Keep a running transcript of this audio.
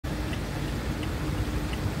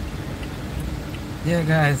Yeah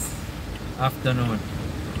guys, afternoon.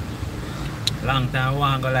 Long time I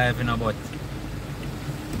want to go live, but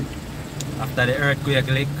after the earthquake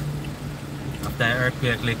lick,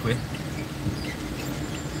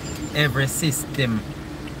 every system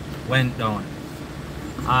went down.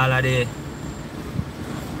 All of the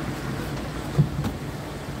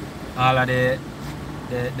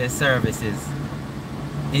services,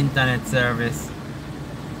 internet service,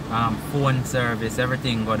 phone service,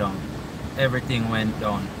 everything go down. Everything went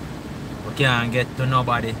down. We can't get to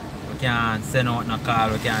nobody. We can't send out no call.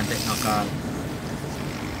 We can't take no call.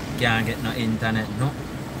 We can't get no internet. No.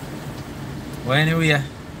 Well, anyway,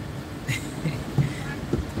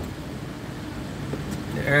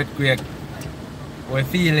 the earthquake, we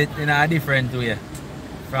feel it in a different way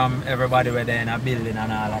from everybody where they in a building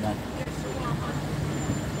and all of that.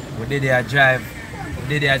 We did a drive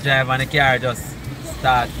and the car just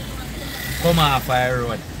start come off the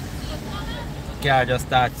road. The car just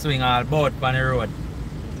start swing all about on the road.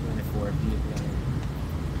 24 people.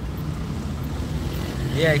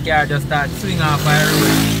 Yeah, the car just start swing off the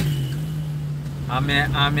road.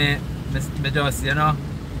 And me just,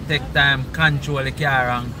 take time, control the car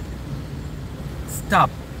and stop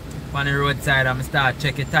on the roadside and start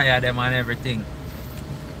check the tire them and everything.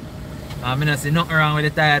 I don't see nothing wrong with the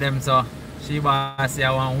tire them, so she was say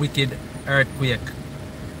one wicked earthquake.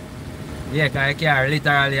 Yeah, because the car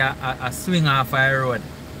literally a swing off the road.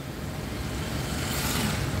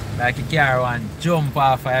 Like the car want jump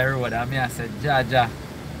off the road. And I said, Jaja.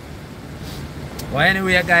 Well,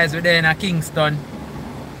 anyway, guys, we're there in Kingston.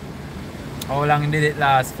 How long did it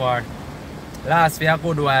last for? Last for a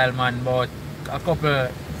good while, man, about a couple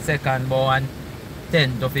seconds, about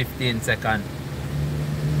 10 to 15 seconds.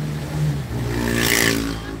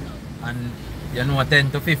 And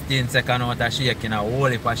 10 to 15 seconds out of shaking, a whole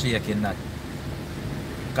heap of shaking that.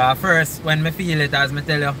 Because first, when I feel it, as I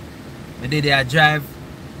tell you, I did a drive,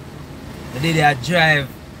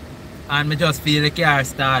 and I just feel the car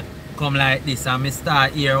start come like this, and I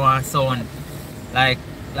start hear one sound, like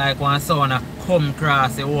one sound a come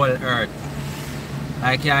across the whole earth.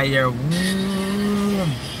 Like you hear vroom,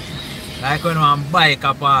 like when one bike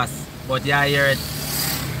a pass, but you hear it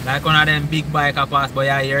like one of them big bike a pass, but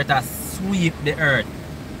you hear it a sweep the earth.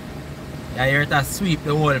 You hear it a sweep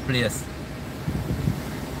the whole place.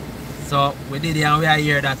 So we did it and we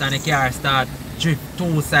hear that, and the car start drift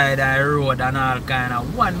two sides of the road and all kind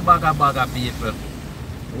of one bag of people.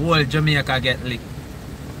 Whole Jamaica get licked.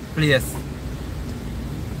 Place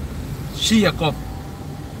shake up.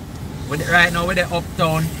 Right now with the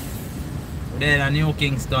uptown, we're in New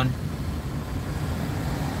Kingston.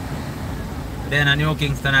 Then a New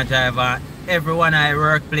Kingston a driver. Everyone at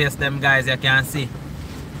workplace, them guys you can see.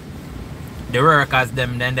 The workers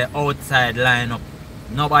them, then the outside line up.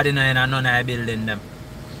 Nobody know in none of the building them.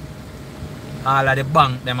 All of the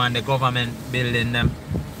bank them and the government building them.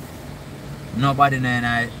 Nobody know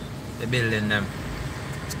in the building them.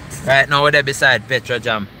 Right now we're there beside Petro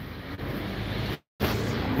Jam.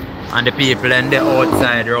 And the people in the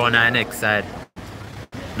outside around the next side.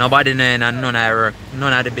 Nobody know in none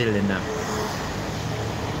of the building them.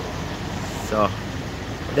 So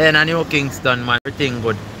then a New Kingston, man, everything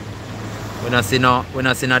good. We not see no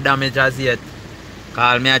damage as yet.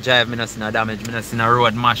 Call me a drive, me not see no damage, me not see no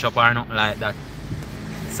road mash up or nothing like that.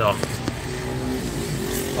 So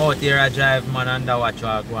out here I drive, man, under watch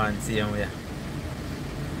I go and see him.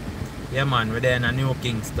 Yeah man, we're there in a New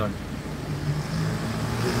Kingston.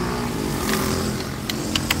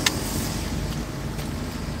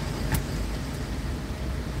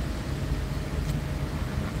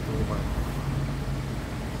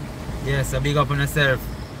 Yeah, so big up on yourself.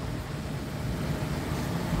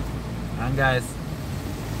 And guys,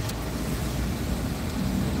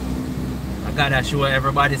 I gotta show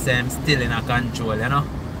everybody say I'm still in a control, I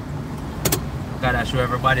gotta show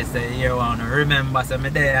everybody say here wanna remember say me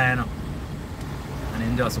there, And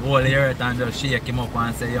then just hold the earth and just shake him up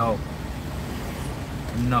and say, yo,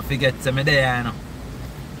 not forget say me there,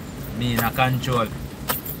 Me in a control.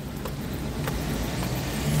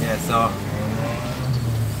 Yeah, so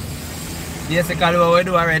basically what we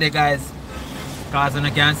do already, guys, because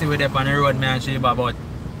you can see we're there on the road, me and Sheba, but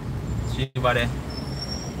Sheba there.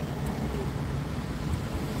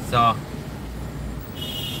 So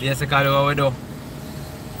basically what we do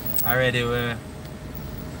already, we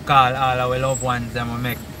call all our loved ones and we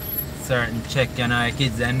make certain check, the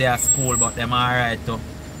kids and they are school, but them alright too.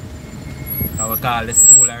 So we call the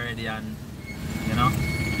school already and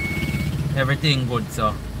everything good.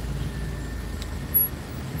 So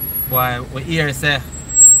why we hear say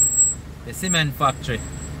the cement factory,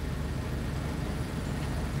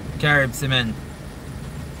 Carib Cement,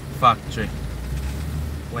 factory.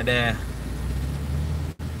 Where the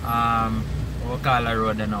what we call the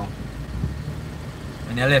road there now?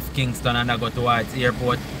 When you left Kingston and I go towards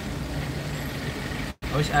airport.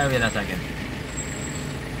 Which highway that again?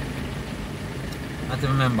 I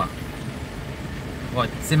don't remember. What?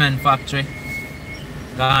 Cement factory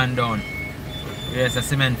gone down. There's a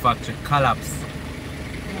cement factory collapse.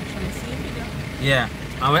 You actually see a video? Yeah,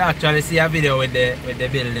 and we actually see a video with the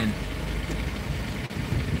building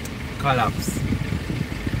collapse.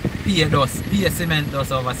 Pay cement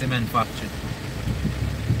dust over cement factory.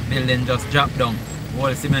 Building just drop down.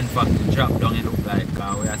 Whole cement factory drop down, it look like.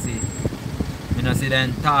 We see, you know, see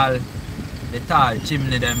them the tall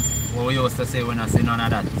chimney them what we used to say when I see none of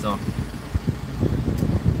that. So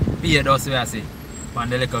pay dust we see. On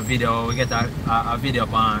the little video, we get a video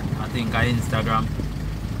on, I think, on Instagram.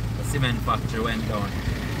 The cement factory went down.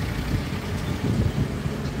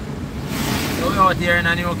 So we're out here in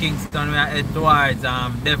a New Kingston. We are heading towards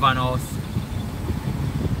Devon House.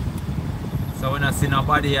 So we don't see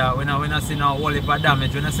nobody here. We don't see no whole heap of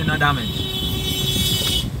damage. We don't see no damage.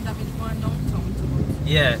 Damage going downtown too.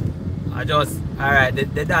 Yeah. Alright,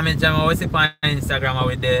 the damage we see on Instagram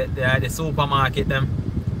with the supermarket them.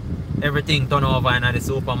 Everything turn over in the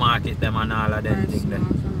supermarket them and all of them things there.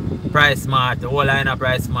 Price Smart, the whole line of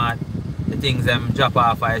Price Smart, the things them drop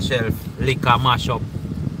off a shelf, liquor mash up,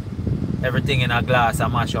 everything in a glass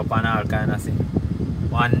and mash up and all kind of thing.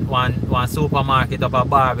 One supermarket up a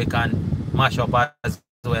Barbican mash up as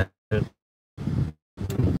well.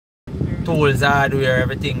 Tools, hardware,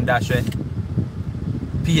 everything dash way.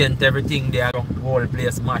 Paint, everything there, the whole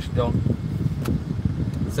place mashed down.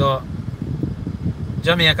 So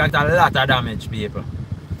Jamaica got a lot of damage, people.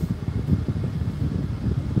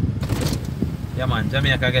 Yeah man,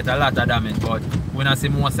 Jamaica get a lot of damage, but we don't see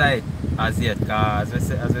more side as yet, because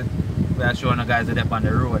as we are showing the guys that up on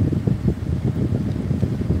the road.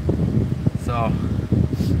 So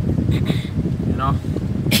you know.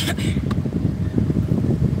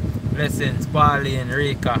 Blessings, Pauline,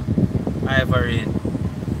 Rika, Ivory,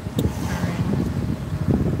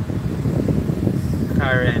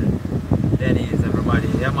 Karen, Dennis, everybody.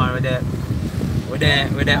 Yeah man, with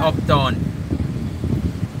the uptown.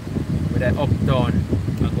 With the uptown,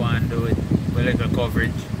 we go and do it with little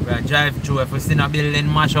coverage. We drive through. If we see a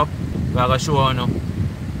building mash up, we are going to show you.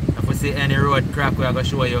 If we see any road crack, we are going to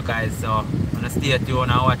show you guys. So I'm going to stay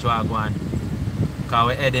tuned and watch what we go on. Because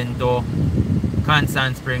we're heading to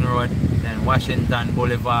Kingston Spring Road, then Washington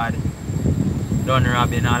Boulevard,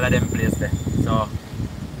 Dunrobin, all of them places there. So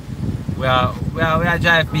we are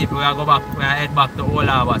drive people, we are go back, we are head back to Old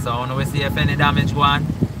Harbour. So when we see if any damage go on,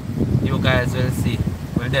 you guys will see.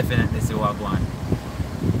 We'll definitely see what go on.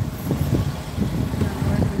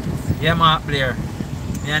 Yeah man, player.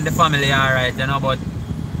 Me and the family alright, you know, but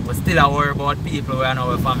we still are worried about people we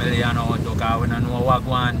know our family, you know, because we don't know what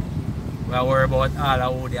go on. We are worried about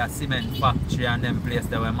all of the cement factory and them places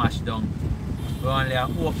that were mashed down. We only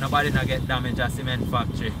hope nobody not get damaged at cement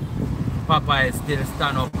factory. Papa is still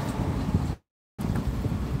stand up.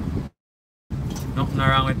 Nothing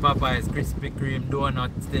wrong with Popeye's Krispy Kreme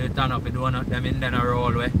donut, still turn up the donut them in then a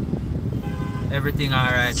roll way. Everything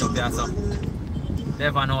alright up here, so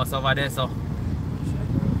Devon House over there, so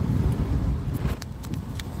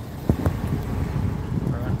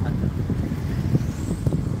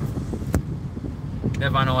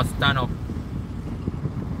Devon House stand up.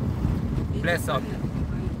 Bless up.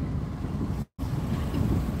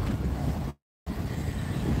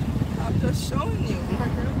 I'm just showing you.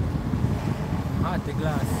 Hot, the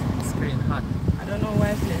glass screen hot. I don't know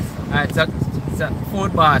why this. Alright, so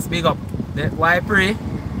food boss, big up. Why pray?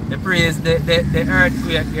 The pray is the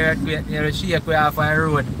earthquake, the shake we off the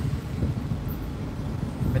road.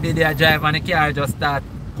 I did a drive and the car just start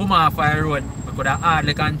come off the road. I could have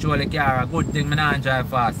hardly control the car. A good thing I don't drive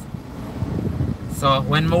fast. So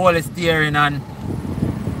when my whole steering and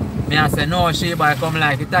I say no she boy come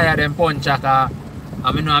like the tire them puncher, cause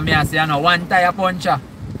I know I say no one tire puncher.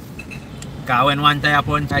 Because when one tire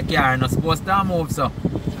punch a car not supposed to move, so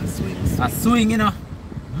a swing, you know.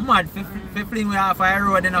 Mad fling we off the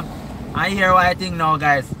road, you know. I hear what I think now,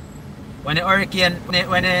 guys. When the hurricane,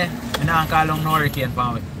 when I call them no hurricane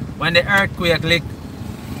family. When the earthquake lick,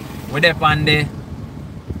 we up on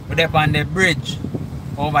the bridge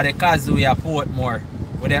over the causeway at Portmore.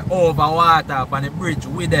 We over water up on the bridge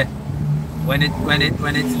with it when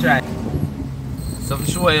it strike. So I'm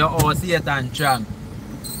show you how Satan strong.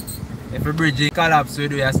 If the bridge collapse, we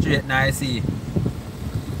do a straight nice sea.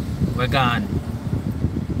 We're gone.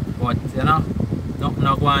 But you know, nothing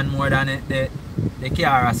not going more than the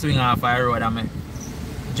car swing off the road and me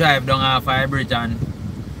drive down off the bridge and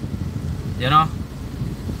you know,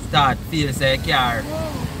 start feel say the car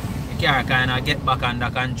kind of get back under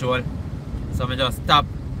control. So I just stop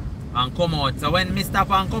and come out. So when I stop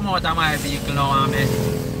and come out of my vehicle now and I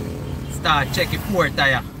start checking 4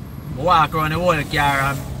 tire, I walk around the whole car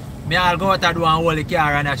and I'll go out and do and hold the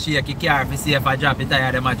car and I shake the car to see if I drop the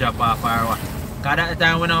tire, them I drop off or what. Because at the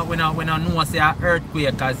time we don't know say an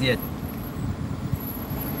earthquake as yet.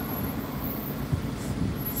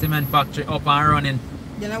 Cement factory up and running.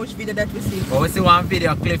 You know which video that we see? But we see one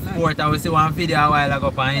video, Cliffport, and we see one video a while ago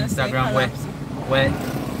on Instagram where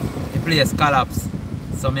the place collapsed.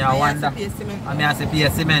 So I wonder, I see pay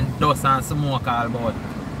cement, dust and smoke all about.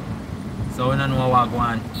 So we don't know what going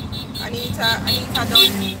on. Anita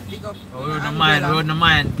don't big up. We wouldn't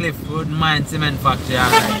mind Cliff, we wouldn't mind cement factory,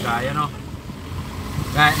 right, you know.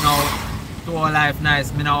 Right now, to our life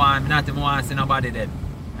nice, I not even want to see nobody dead.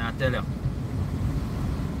 I tell you.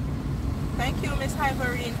 Thank you, Miss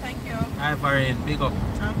Hyperine. Thank you. Hyperine, big up.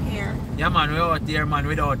 I'm here. Yeah, man, we're out here, man,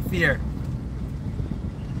 without fear.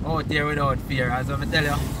 Out here without fear. As I tell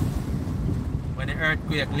you, when the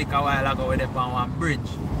earthquake lick a while ago, we're up on one bridge.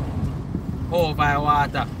 Over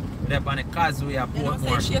water. We're up on the causeway at Portmore. You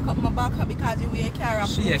know, say shake up my back because you wear car.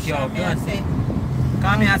 Shake your gun.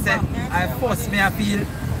 Come here, I said, I force me to feel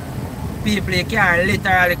people car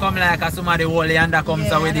literally come like somebody holy and that comes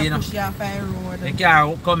with you know. The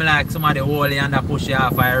car come like somebody holy and that push you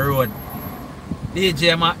off the road.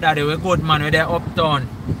 DJ Mac Daddy, we good man, we there uptown.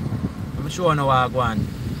 I'm sure no what go on.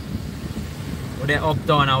 We there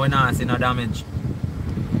uptown and we not see no damage.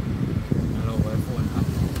 Hello, my phone hot.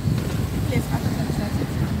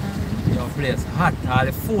 Your place hot, all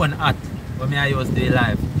the phone hot. When me I use to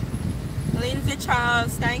live. Lindsay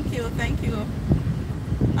Charles, thank you, thank you.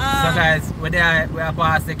 So guys, we are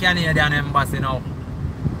past the Canadian Embassy now.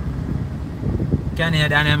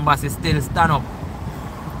 Canadian Embassy still stand up.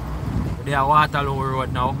 They are Waterloo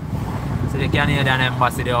Road now. So the Canadian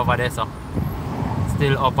Embassy they over there, so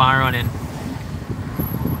still up and running.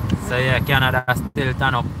 So yeah, Canada still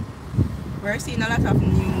stand up. We're seeing a lot of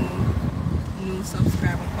new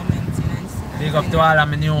subscriber comments and big up to all of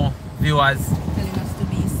my new viewers. Telling us to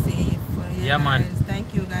be safe. Yeah, man.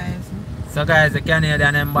 Thank you guys. So guys, the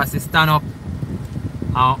Canadian Embassy stand up.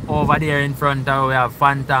 And over there in front of we have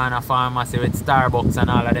Fontana Pharmacy with Starbucks and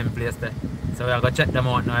all of them places there. So we are going to check them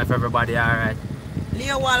out now if everybody alright.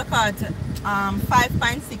 Leo Walcott,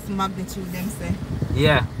 5.6 magnitude them say.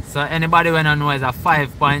 Yeah, so anybody when know is a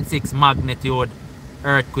 5.6 magnitude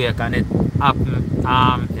earthquake and it happened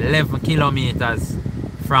 11 kilometers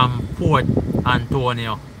from Port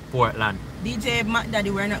Antonio, Portland. DJ Mac Daddy,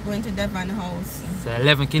 we're not going to Devon House. So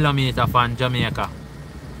 11 kilometers from Jamaica.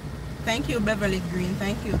 Thank you, Beverly Green.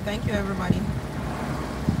 Thank you everybody.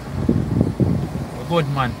 We're good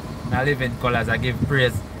man. I live in colors. I give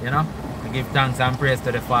praise, you know. I give thanks and praise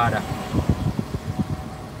to the Father.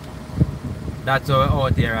 That's what we're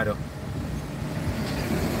out here, though.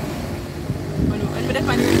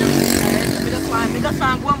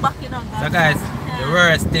 So guys, the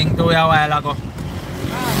worst thing to a while ago.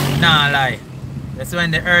 Nah lie. That's when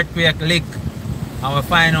the earthquake lick and we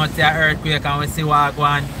find out the earthquake and we see what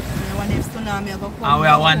going on. And we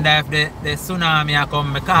wonder if the tsunami will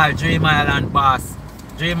come. I call Dream Island boss.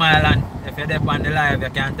 Dream Island, if you're there on the live, you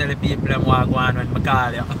can tell the people them what go on when I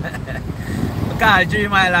call you. I call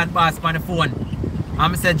Dream Island boss on the phone. And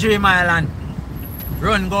I say, Dream Island,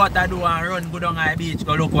 run go out the door and run go down the beach,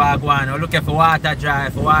 go look what go on. Look for water dry.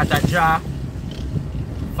 If water dry,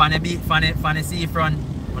 from the beach, from the seafront,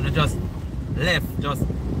 when you just left, just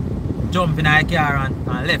jump in the car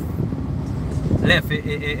and left. Left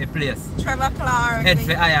a place. Trevor Clark. Head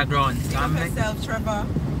for higher ground. Pick up yourself, Trevor.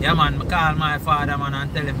 Yeah man, I call my father man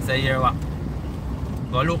and tell him say here what.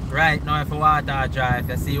 Go look right now if water dry. If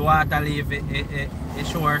you see water leave a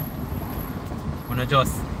shore, when you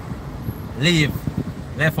just leave,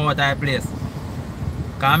 left out of the place.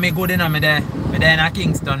 Cause me good enough, me there in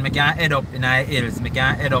Kingston, me can head up in the hills, me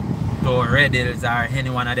can head up to Red Hills or any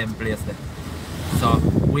one of them places there. So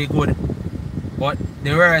we good. But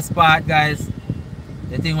the worst part guys,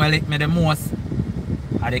 the thing will lick me the most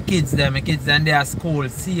are the kids there. My kids in their school,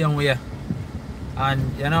 same way.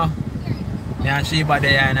 And you know, me and Sheba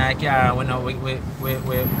there in our car, we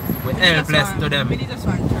helpless to them.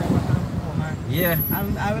 Yeah,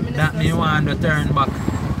 that me want to turn back.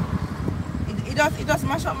 It just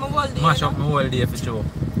mash up my whole day. Mash up my whole day for sure.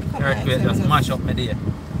 Earthquake just mash up my day.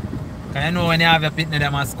 Cause you know when you have your pitney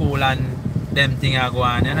them at school and them thing are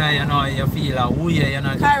going, you know, you feel a weird, you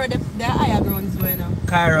know. Cairo, they're higher grounds though, you know.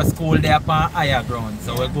 Cairo school, they're upon higher ground,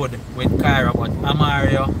 so we're good with Cairo, but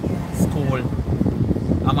Amario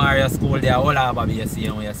school, they are all over BSC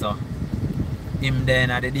and way, so him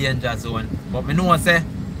then at the danger zone. But me know say,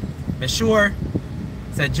 me sure,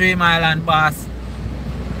 say Dream Island boss,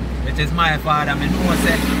 which is my father, me know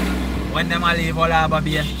say, when them a leave Olaba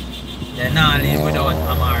Bay, they not leave without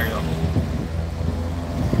Amario.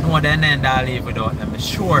 No, they never leave without them. Me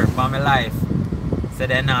sure for my life, say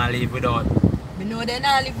they not leave without. Me know they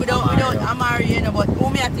not leave without Amario, you know, but who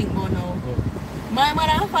me I think about now? My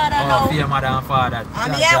mother and father now. Oh, your mother and father.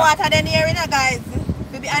 And yeah, what are they hearing, guys?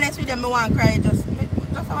 To be honest with them, I want to cry just a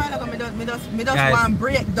while ago. Me just guys, want to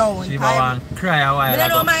break down. She want to cry a while ago. I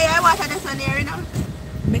don't know my eye water this on here, you know.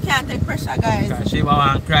 Me can't take pressure, guys. She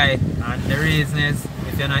want to cry, and the reason is,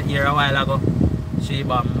 if you're not here a while ago, she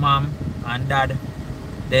was mom and dad,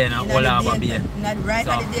 then all over here. Not right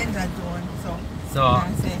at the danger zone. So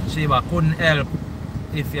she couldn't help.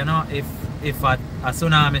 If you know, if a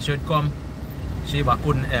tsunami should come, she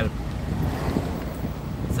couldn't help.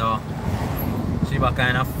 So she was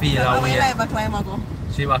kind of feel away.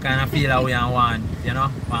 She was kind of feel away and want, you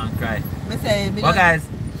know, want to cry. But guys,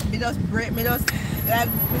 me just break, me just like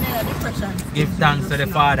depression. Give thanks to the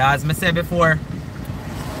Father. As I said before,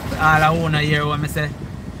 all I want to hear when I say,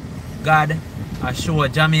 God has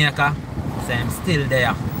showed Jamaica, say I'm still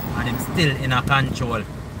there and I'm still in a control.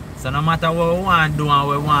 So no matter what we want to do and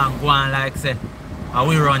we want to go on like say, and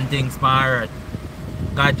we run things on earth.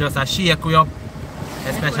 God just a shake we up,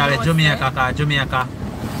 especially Jamaica, because Jamaica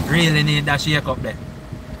really need that shake up there.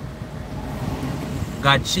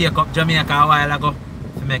 God shake up Jamaica a while ago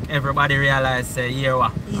to make everybody realize say here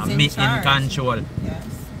what and me in control. Yes.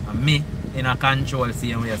 And me in a control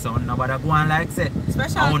same way. So nobody go on like say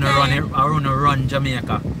I wanna run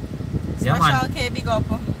Jamaica. Yeah, man. Special K, big up.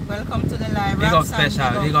 Welcome to the live. Big up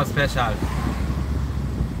special, big up special.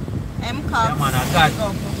 M-Cops,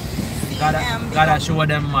 yeah, man, gotta show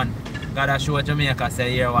them, man. Gotta show Jamaica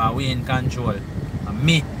say here what we in control. And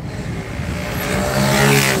me.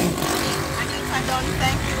 Anita done,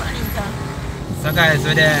 thank you, Anita. So guys,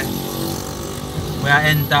 we are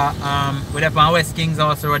enter on West Kings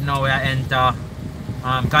House Road now. We are enter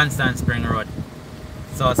Kingston Spring Road.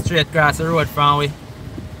 So straight across the road from we.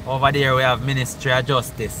 Over there we have Ministry of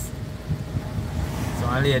Justice. So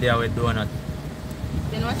a lady with donut.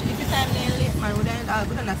 Then watch if you time late, man, we're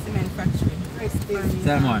going to cement factory.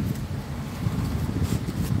 Tell me one.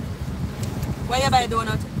 Where you buy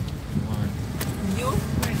donut? One. You?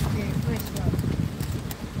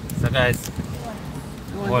 So guys,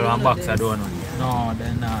 hold one box of donut. No,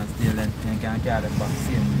 then still then you can't carry the box.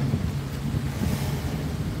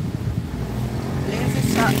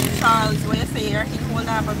 Lindsay Charles, what you say here? He hold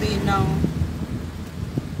up a bit now.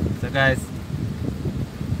 So guys,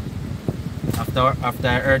 after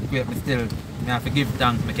earthquake, I have to give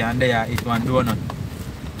thanks. I can there eat one donut.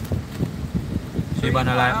 She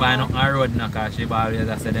gonna like buy no on road now because she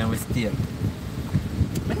always said then we steal.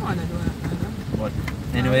 I don't want to do that. But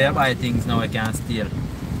anyway, you buy things now we can steal.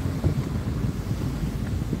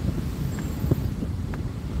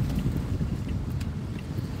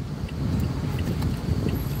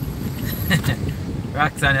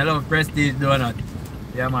 Roxanne, I love Prestige donut.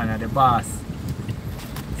 Yeah man, you're the boss.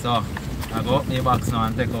 So, I go up my box now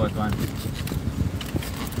and take out one.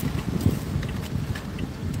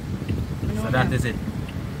 So that is it.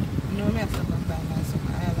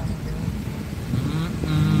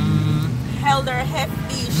 Elder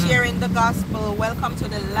Hefty sharing the gospel. Welcome to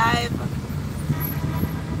the live.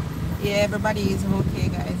 Yeah, everybody is okay,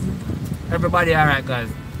 guys. Everybody alright, guys.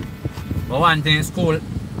 But one thing is school.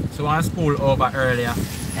 So on school over earlier.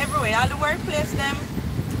 Everywhere, all the workplace them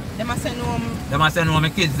must send home. They must send home the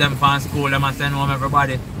kids them from school, they must send home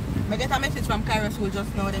everybody. I get a message from Cairo School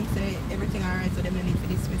just now, them say everything alright, so they need to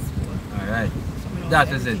dismiss school. Alright. So that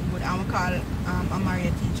is it. But I'm gonna call a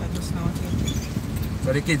Maria teacher just now too.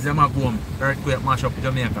 So the kids them are home, earthquake mash up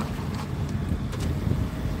Jamaica.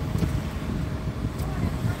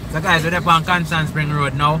 So guys, we're on Kingston Spring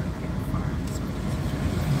Road now.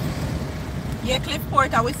 Yeah, Cliff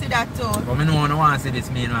Porter, we see that too. But I don't want to see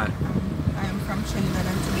this meanwhile. I am from Trinidad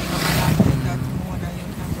and Tobago, my dad is that Mona, you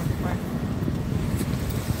can go to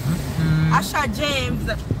Asha James,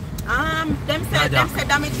 them said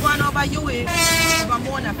damage one over you over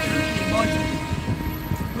Mona but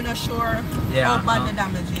we're not sure how bad the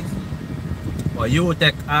damage is. Well, you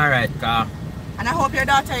take alright, car. And I hope your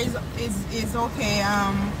daughter is okay,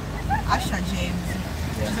 Asha James.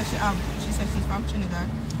 Yeah. She said she's from Trinidad.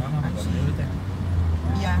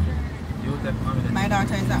 Yeah. My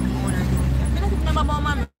daughter is at Mona. I don't remember about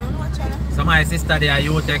mommy. So my sister they are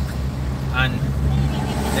UTech and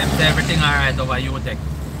them say everything alright over UTech.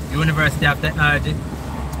 University of Technology,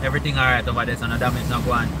 everything alright over there, so no damage not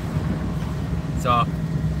going. So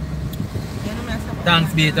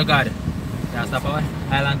Thanks be to God. Yeah, stop away.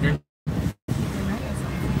 Island Grill. I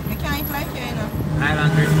can't eat like you, you know.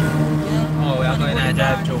 Island Grill. Yeah. Oh, we are going to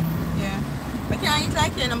drive through. Yeah. I can't eat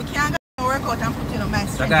like you, you know. I can't go work out and put my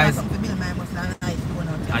strength. So guys, to build my muscle and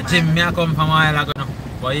a gym me I come from a while ago now.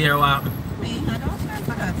 But here what? I don't stand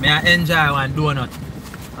for that. Me I enjoy one donut.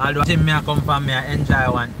 Although gym me I come from, me I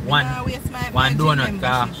enjoy one donut.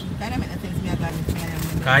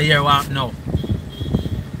 Cause here what now?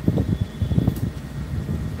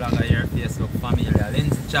 Blogger here, Facebook family.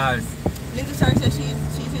 Lindsay Charles. Lindsay Charles says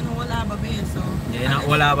she's in Olaba Bay, so. Yeah, in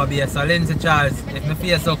Olaba Bay. So Lindsay Charles, if my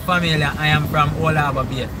Facebook family, I am from Olaba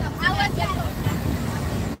Bay.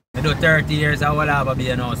 I do 30 years at Olaba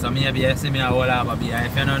Bay now, so maybe you see me at Olaba Bay.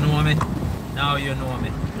 If you don't know me, now you know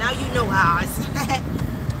me. Now you know us.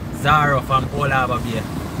 Zaro from Olaba Bay.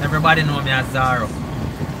 Everybody know me as Zaro.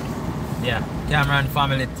 Yeah, Cameron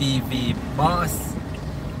Family TV, boss.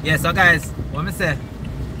 Yeah, so guys, what me say?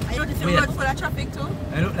 I noticed the road full of traffic too.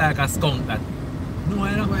 I look like a skunk that. No,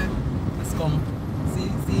 I know. A skunk.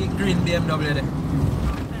 See green BMW there.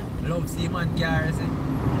 Okay. Love see man car, see? I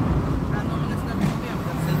know, that's not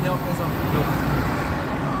BMW. See the up look.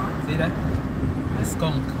 See that? A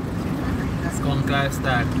skunk. Skunk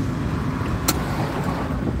lifestyle.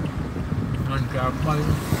 Man car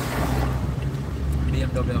quality.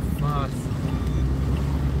 BMW fast.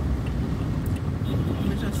 Let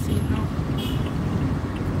me just see it now.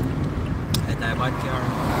 That bad car.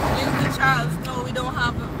 Lindsay Charles, no, we don't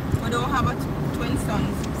have a twin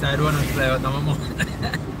sons. So I don't want to play with them more.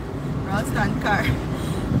 Ralston car.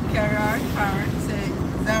 Carry our car. Say,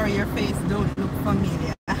 Zara, your face don't look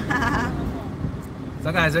familiar.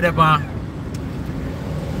 So guys, we're up on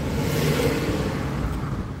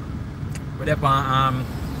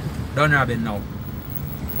Dunrabin now.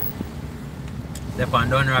 We're up on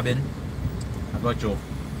Dunrabin. I got you.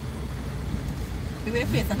 The way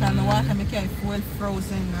face that the water make it full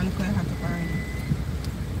frozen and quite hot to burn.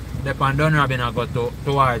 The Pandonrabin I go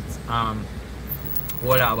towards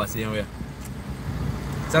Olaba same way.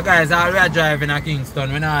 So guys, all we are driving at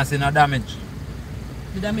Kingston, we not see no damage.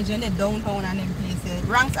 The damage in the downtown and them places.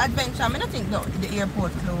 Ranks Adventure, I don't think the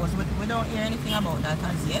airport closed. We don't hear anything about that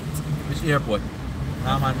as yet. Which airport?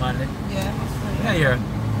 Norman Manley? Yeah, we not hear.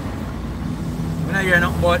 We not hear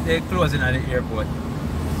nothing about the closing at the airport.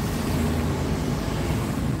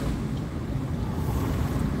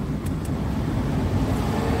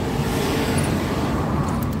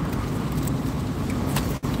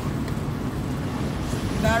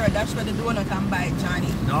 That's where the donut can buy,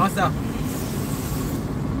 Johnny. No, sir.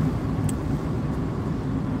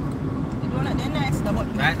 The donut, they're nice, but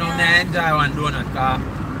right now, I enjoy one donut because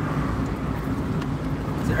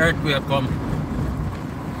it's the earthquake come.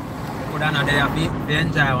 Put on there, they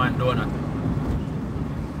enjoy one donut.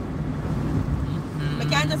 We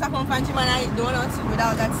can't just come from gym and eat donuts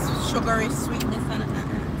without that sugary sweetness and that.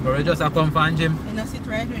 But we just come from gym. You know, sit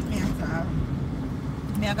right with me and so.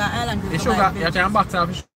 I got island the sugar, you can box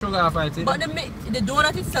off sugar off it. But the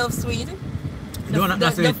donut itself sweet. The donut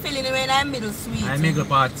not sweet. The filling in the middle sweet. The middle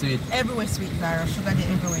part sweet. Everywhere sweet, Zara. Sugar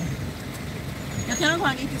there everywhere. You can go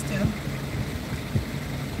and eat it still.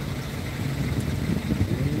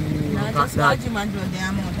 Now just go gym and do the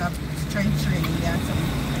amount of strength training there. So,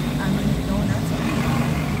 and when you donut.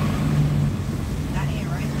 That ain't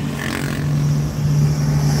right.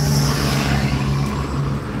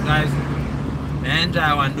 Guys, I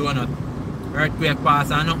enjoy one donut. Earthquake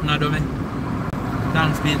pass and nothing to do me.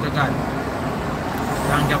 Thanks be to God.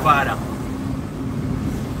 Thank you, Father.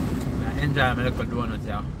 I enjoy my little donut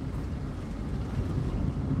here.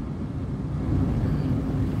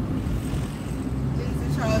 Lindsay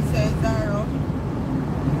Charles says, Zaro, I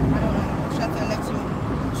don't know, she has to let you,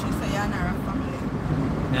 she said you're not a family.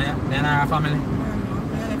 You're not a family? I don't know,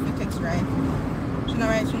 I don't know if you text right. She not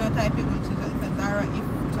right, she not type it, but she said, Zaro, if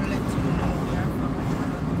to let you know we are family.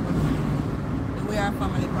 We are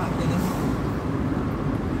family practice.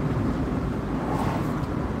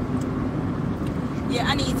 Yeah,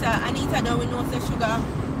 Anita don't we know say sugar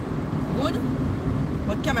good,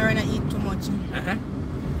 but Cameron I eat too much.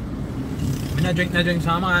 I drink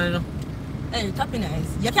some man, you know. Hey, tappy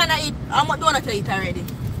nice. You cannot eat, how much donut you eat already?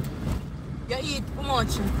 You eat how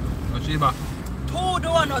much? What's she back? 2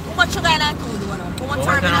 donuts. How much sugar in that 2 donuts? How much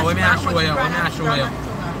sugar in that? Let me show you.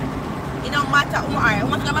 It don't matter. Alright, how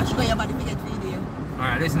much sugar your body get 3 days?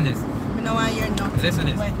 Alright, listen this. I know why you're not. Listen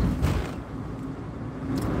this.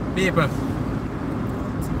 People.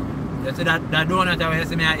 You see that donut that you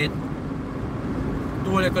see me I eat?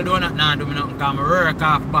 2 little donut now do me nothing because I work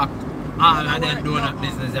off back all of them donut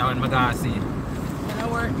business when I go see. You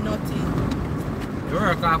don't work nothing. You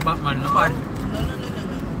work off back man, nobody.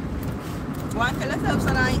 Go and tell yourself so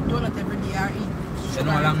I eat donut every day or eat sugar. You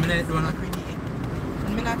know how long I eat donut? Every day.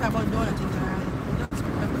 And I'm not about donut in general. Just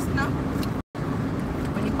breakfast now.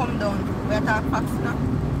 When you come down, we are talking facts now.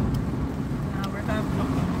 Now we're talking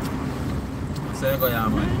nothing. So you go here,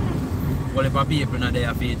 man. Well, if people not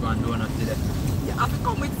there feed one donut today. You have to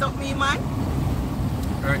come with something, man.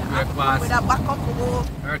 Earthquake pass. With a backup to go.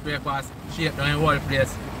 Earthquake pass. Shake down the whole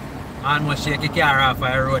place. Almost shake the car off the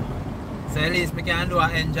road. So at least we can do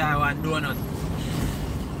and enjoy one donut.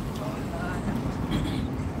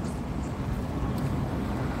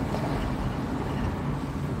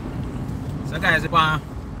 So guys, we're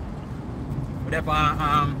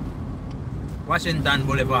on Washington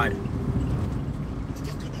Boulevard.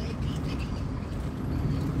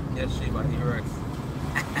 Yes, she, but it works.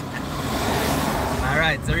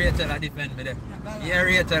 Alright, so Rachel, I defend me there. Yeah,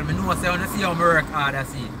 Rachel, I know I want to see how I work hard, I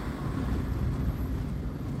see.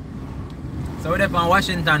 So we're on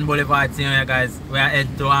Washington Boulevard here, guys. We are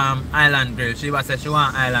head to Island Grill. She was said she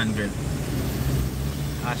want Island Grill.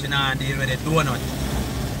 She not deal with the donut.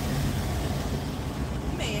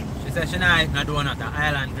 Me? She said she not eat no donut at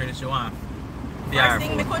Island Grill. She want First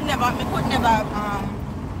thing, me could never,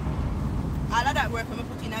 all of that work when I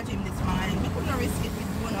put in a gym this morning, I couldn't risk it with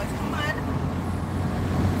donuts. Come on.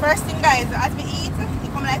 First thing, guys, as me eat,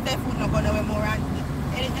 it come like the food not going away more. And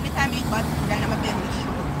anytime I eat but then I'm a belly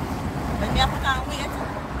show. When I put on weight,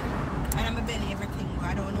 and I'm a belly everything.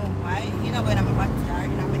 I don't know why. You know when I'm a body or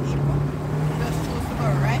you know I'm a eat, but just choose to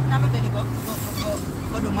go right. I'm a belly go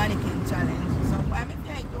do mannequin challenge. So I'm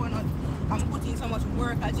like donut. I'm putting so much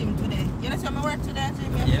work at gym today. You know, see my work today at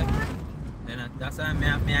gym? Yeah. That's why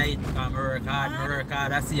I eat because I work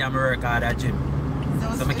hard, I see I work hard at gym.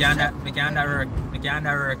 So I can't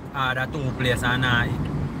work hard at two places and I eat.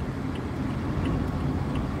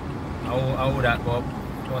 How would that go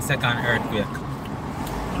for a second earthquake?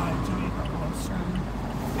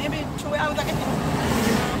 Maybe 2 hours I get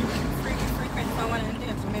frequent for one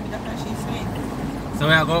day, so maybe that's what she's saying. So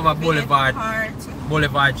we are going over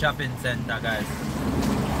Boulevard Shopping Center, guys.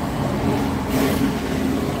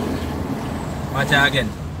 Watch it again.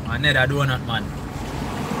 Another donut, man.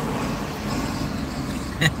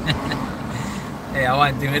 Hey, I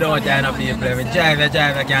want to, we don't turn up people. We drive,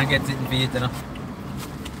 I can't get sitting feet, you know.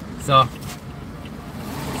 So,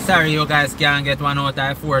 sorry you guys can't get one out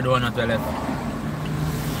of 4 donuts left.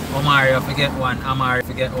 Omari, you forget one. Amari,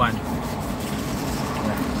 forget one.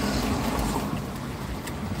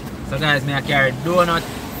 So guys, I carry donut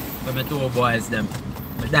for my 2 boys them.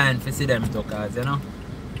 I'm dying to see them too, cause you know.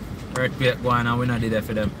 Earthquake going and we not did it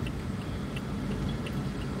for them.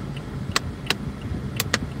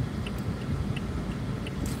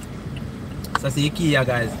 So see the key here,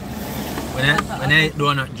 guys. When I eat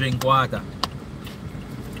donut, drink water.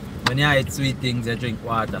 When you eat sweet things, you drink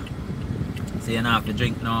water. So you don't have to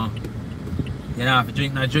drink no. You don't have to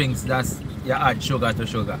drink no drinks. That's you add sugar to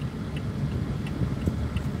sugar.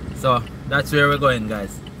 So that's where we're going,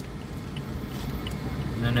 guys.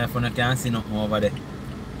 I don't know if you can see nothing over there.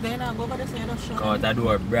 Then I'll go over the side of show. Cause that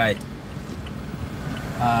door bright.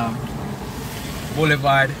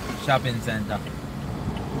 Boulevard Shopping Center.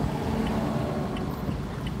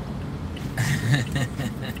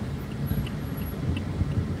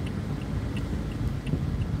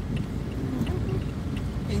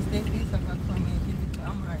 Please take this up for me. Give it to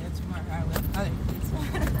Amara tomorrow. I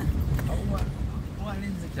will. What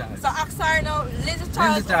Lindsay Charles? So ask her now, Lindsay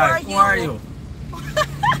Charles, who are you?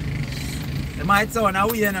 It might sound a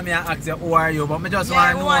weird and I ask you who are you, but I just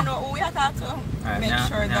want to know who we are talking to. Right, make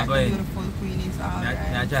sure that the beautiful queen is alright.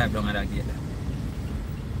 I drive down at that gate.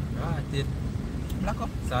 Right, it. Black up.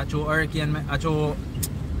 So I show hurricane, I show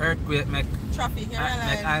earthquake make traffic here.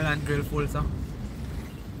 Make Island Grill full, so.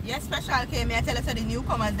 Yes, special came. I tell you so the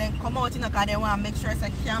newcomers then come out because they want to make sure it's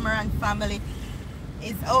a camera and family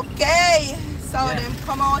is okay. So them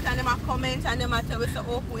come out and them a comment and them a tell us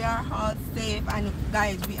hope we are all safe and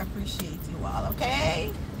guys we appreciate you all,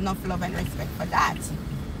 okay? Enough love and respect for that.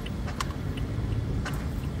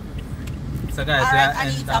 So guys, alright,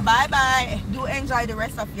 Anita, bye bye. Do enjoy the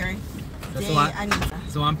rest of your day, Anita.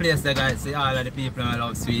 So one place there, guys, see all of the people who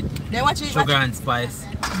love sweet then watch sugar and spice.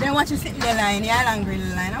 Then watch you sit in the line, the Island Grill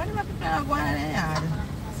line. How do people are going on in the yard?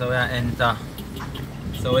 So we are enter.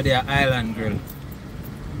 So we're there Island Grill.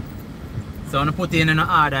 So I'm put in an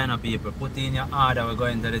order, no people. Put in your order, we're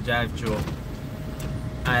going to the drive-thru.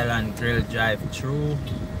 Island Grill drive-thru.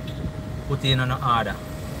 Put in an order.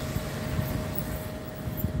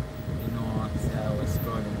 You know, see I was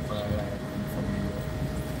scrolling for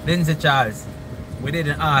like Lindsay Charles, we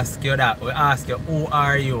didn't ask you that. We asked you, who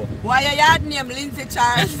are you? Why your yard name Lindsay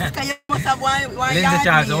Charles? Because you must have one Lindsay yard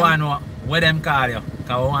Charles, we name. want to know where them call you.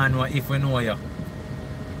 Because we want to know if we know you.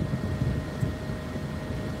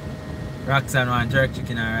 Roxanne want jerk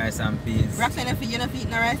chicken and rice and peas. Roxanne, if you're not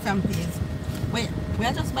eating rice and peas. Wait, we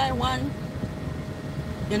are just buy one.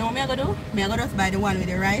 You know what me I gonna do? Me I gonna just buy the one with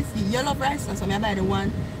the rice. You love rice, so me I buy the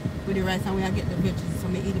one with the rice and we I get the veggies. So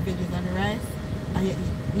me eat the veggies and the rice. And you eat,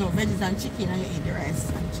 no, veggies and chicken and you eat the rice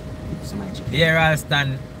and so much chicken. Here I'll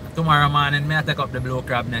stand tomorrow morning. Me I take up the blue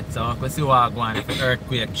crab net so we see what I go on. If the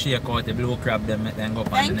earthquake shake out the blue crab then go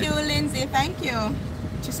up on the net. Thank you, Lindsay. Thank you.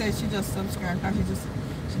 She said she just subscribed because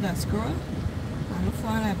she does scroll. And look for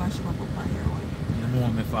her live and she will put on your one. You know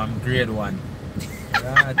me from grade 1.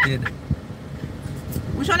 Yeah, I did.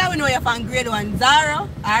 Which one we know you're from grade 1? Zara? Or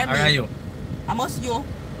me? Are you? I must you.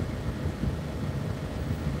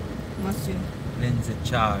 Must you. Lindsay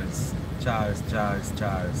Charles. Charles.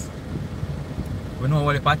 We know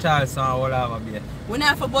what if a Charles and all over here. We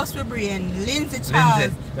not for bust with brain. Lindsay Charles.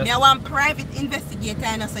 Lindsay, Me I want private investigator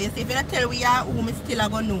and so you say if you not tell we are who me still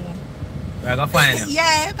gonna know. We're gonna find you.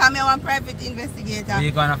 Yeah, because I want private investigator.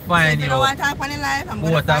 We're gonna find so if you. you don't want to talk on the live, I'm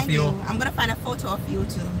gonna find you. I'm gonna find a photo of you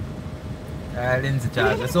too. Lindsay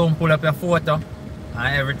Charles. So pull up your photo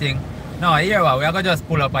and everything. No, here what, we're gonna just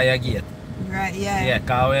pull up at your gate. Right, yeah. Yeah,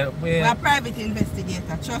 because we're a private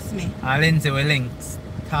investigator, trust me. And Lindsay we links.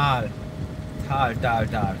 Tall. Why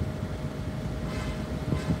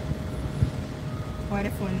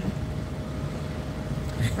the phone?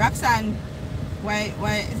 Roxanne,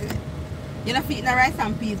 why is it? You're not feeding the rice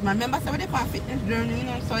and peas, man. Remember somebody for fitness journey, you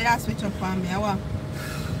know, so you switch up on me, I want.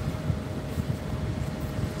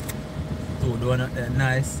 2 donuts there,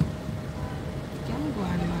 nice. Can't go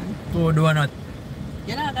on, man. 2 donuts.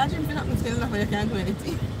 You know, I gym for nothing still enough, but you can't do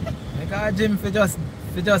anything. I got a gym for just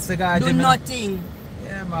do gym. Nothing.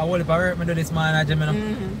 Yeah, man, what if I work me do this man at gym, you know?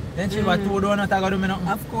 Then she got 2 donuts, I got to do me nothing.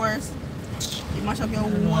 Of course. You mash up your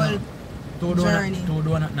whole journey. 2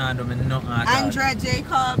 donuts, nah, do me nothing at all. Andrea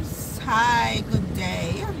Jacobs, hi, good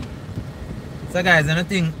day. So guys,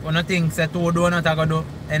 when I think say 2 donuts, I got to do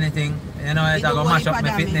anything, you know, it's going to mash up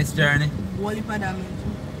my fitness journey. Whole heap of damage.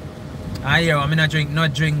 I hear, I'm not drink no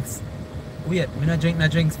drinks. Wait, I'm not drink no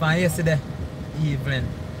drinks from yesterday evening.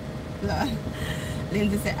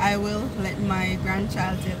 Lindsay said, I will let my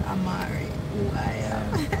grandchild tell Amari who I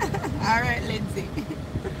am. Alright, Lindsay.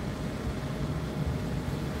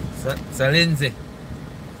 So Lindsay,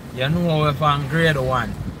 you know we're from grade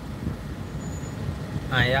 1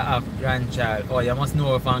 and you have grandchild. Oh, you must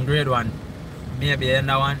know we're from grade 1. Maybe in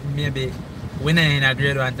that one, maybe we're not in a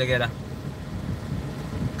grade 1 together.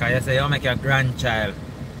 Because you say you make your grandchild.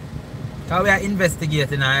 Because we are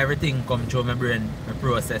investigating and everything come through my brain, I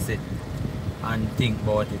process it and think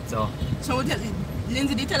about it. So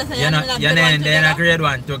Lindsay, did you tell us you're not in a grade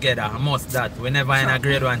 1 together. I must that. We're never in a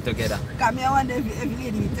grade 1 together. Because I wonder if every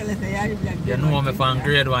lady will tell us that you're in a grade 1. You know me from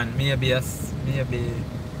grade 1. Maybe I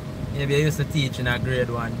used to teach in a grade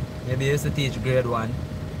 1. Maybe I used to teach grade 1.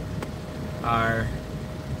 Or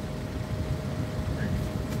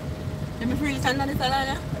let me free stand on this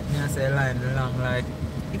line. I say line long like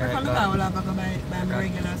if I come down, I'll go by my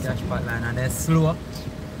regular cash pot line and they're slow.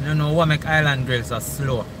 You don't know what make island grills so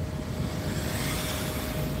slow.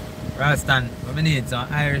 Ralston, what we need some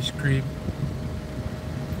Irish cream.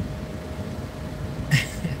 Oh,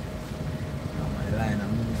 my line a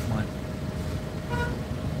move, man.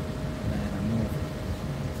 Line a move.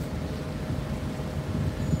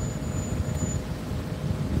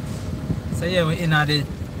 So yeah, we're in the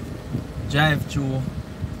drive-through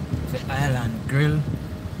the island grill.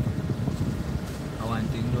 I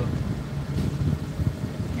want to do.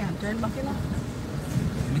 Can't turn back, you know?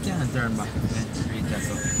 We can't turn back.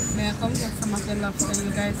 May I come get some of the love so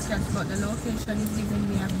you guys catch, but the location is giving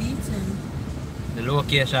me a beating. The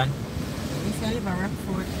location? You say I live at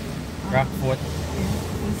Rockford. Rockford?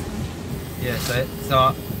 Yeah, yeah,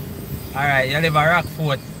 so alright, you live at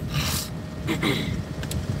Rockford.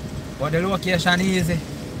 But the location easy.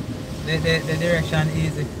 The direction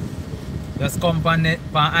easy. Just come from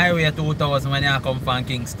Highway 2000 when you come from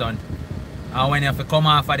Kingston. And when you have to come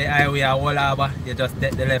off of the highway at Wallaba, you just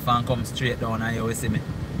take the left and come straight down and you will see me.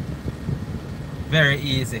 Very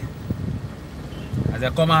easy. As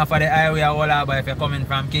you come off of the highway at Wallaba, if you're coming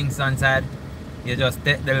from Kingston side, you just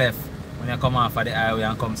take the left when you come off of the highway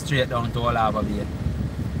and come straight down to Wallaba Bay.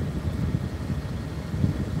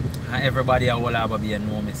 And everybody at Wallaba Bay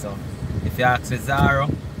know me, so if you ask for Zara,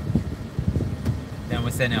 then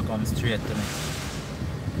we send you come straight to me.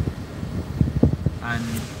 And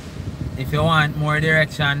if you want more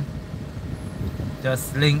direction,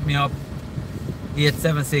 just link me up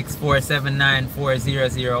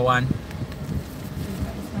 876-479-4001.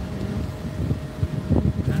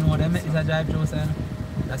 is a drive-through sign.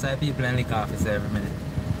 That's why people in liquor office every minute.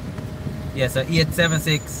 Yeah, so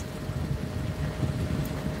 876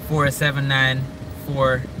 479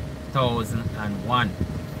 4001.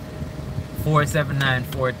 479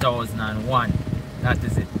 4001. That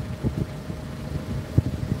is it.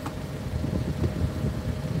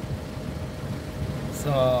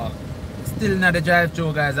 So still not the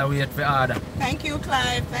drive-through, guys. I wait for order. Thank you,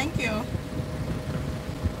 Clive. Thank you.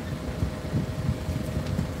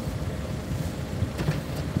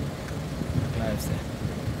 Clive said.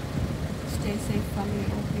 Stay safe, family.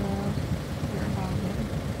 Hope you're about.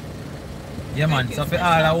 Yeah, man. So for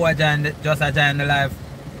all who are just join the live,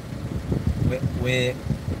 we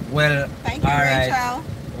well, thank you, alright. Rachel.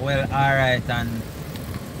 Well, alright, and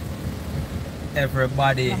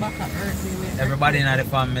everybody in the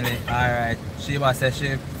family, alright. She was said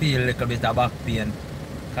she feel a little bit of back pain.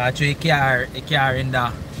 Cause she carry in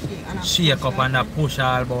the shake up and the push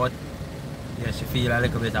all about. Yeah, she feel a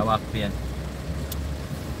little bit of back pain.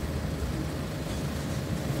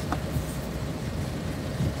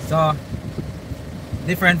 So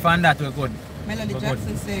different from that, we're good. Melody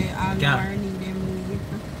Jackson say, I know I need them week.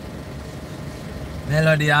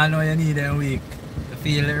 Melody, I know you need them week. You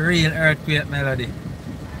feel a real earthquake, Melody.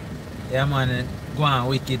 Yeah, man, go on,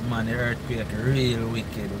 wicked, man, the earthquake. Real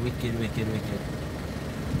wicked.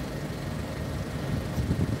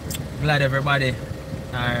 Glad everybody.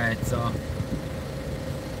 Alright, so.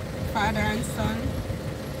 Father and son.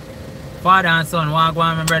 Father and son, want to go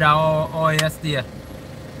on, my brother, how you stay?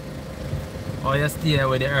 How you stay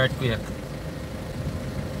with the earthquake?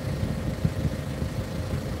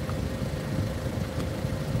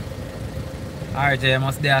 RJ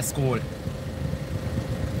must be at school.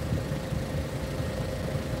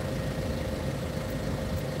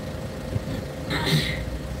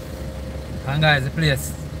 And guys, the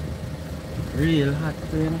place real hot,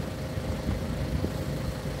 you know.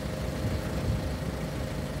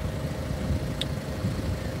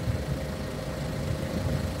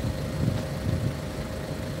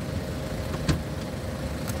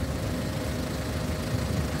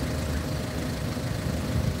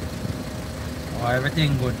 Oh,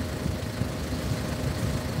 everything good.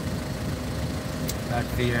 That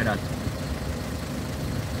fear that.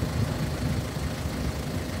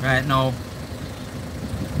 Right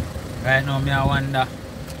now, me I wonder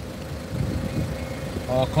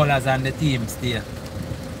how colours and the team stay.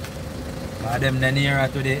 But them the nearer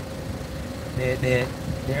to the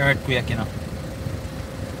earthquake, you know.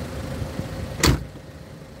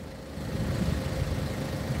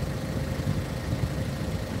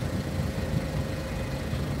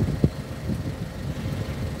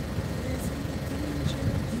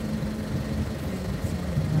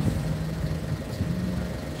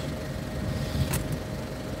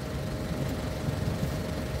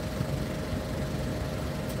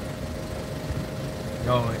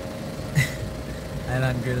 Yo,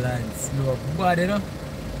 Island Grill Line, slow bad, you know.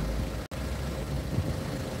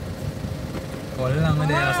 How long we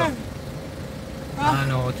there, so? I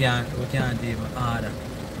know we can't even order.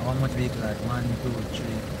 How much vehicle like 1, 2,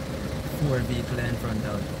 3, 4 vehicles in front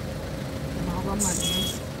of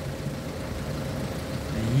us.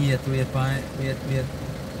 And here to wait.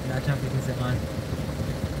 That traffic is a man.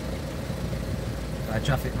 That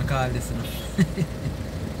traffic I call this, you know.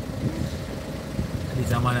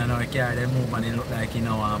 This a man in our car, they move and it look like he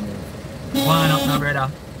know how to move. Go on up now, brother.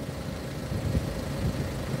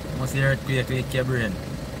 Must the earthquake wake your brain.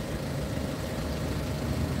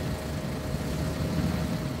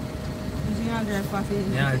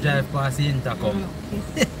 Yeah, drive past the intercom.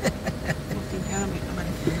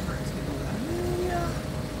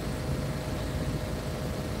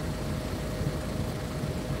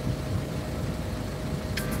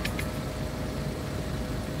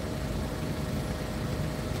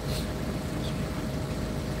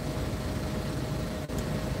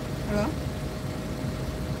 Hello?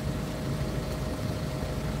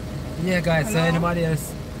 Yeah, guys. Hello? So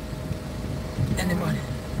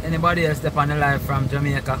anybody else step on the live from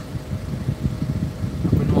Jamaica?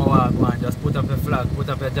 If you know what go on, just put up a flag, put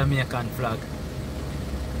up a Jamaican flag.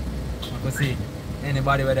 You can see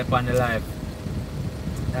anybody with up on the live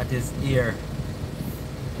that is here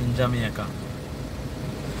in Jamaica.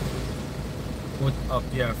 Put up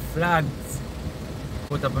your flags.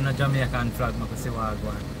 Put up on a Jamaican flag, you can see what go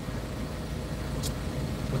on.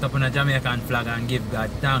 Put up on a Jamaican flag and give God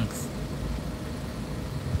thanks.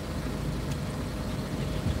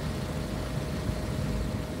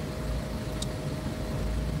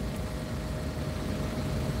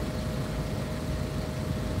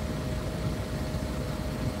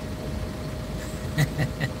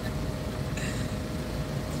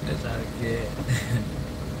 Special Yeah.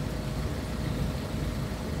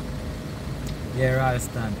 Yeah,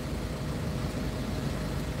 Ralston.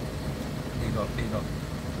 Big up, big up.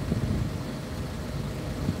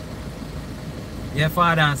 Yeah,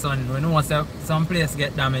 father and son, we know some place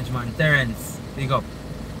get damaged, man. Terrence, big up.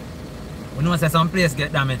 We know some place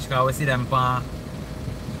get damaged because we see them on,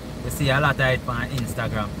 we see a lot of it on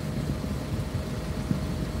Instagram.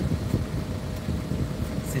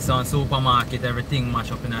 See some supermarket, everything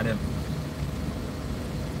mash up in them.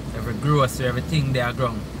 Every grocery, everything they are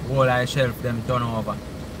ground. Whole eye shelf them turn over.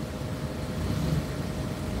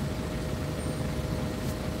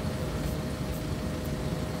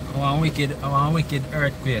 I want wicked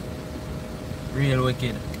earthquake. Real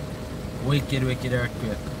wicked. Wicked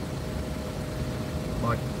earthquake.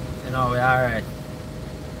 But you know, we're alright.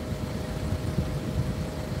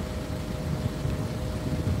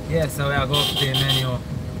 Yeah, so we are go up to the menu.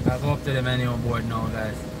 I go up to the menu board now,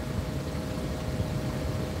 guys.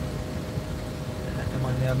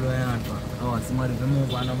 They are blowing on. Oh, somebody will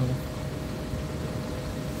move and move.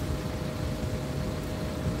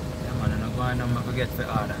 Yeah, man, I'm not going to forget for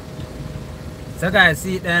order. So, guys,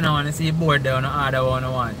 see it there now and see board there on the order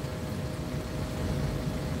 101.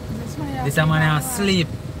 This man is asleep.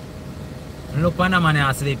 Look on the man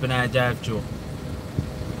is asleep in the drive through.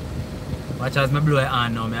 Watch as I blow it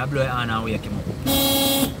on now. I blow it on and wake him up.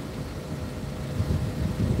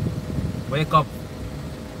 Wake up.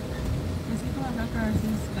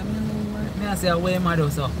 I say away mad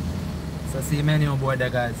so. So see menu board there,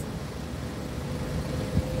 guys.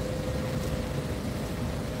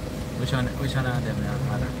 Which one are them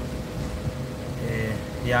now?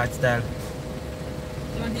 Yard style.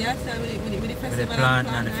 You want the yard style with the festival? With the plant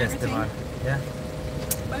and the festival. Everything? Yeah.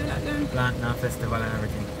 Buy that then. Plant and festival and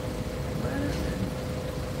everything. Buy that then.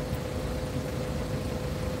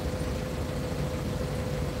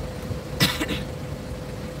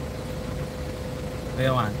 What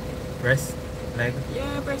you want? Breast? Leg?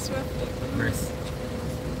 Yeah, breast wrap. Breast.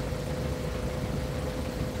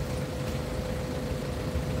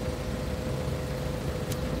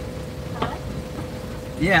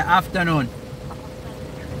 Yeah, afternoon.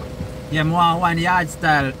 Yeah, more one yard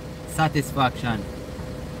style satisfaction.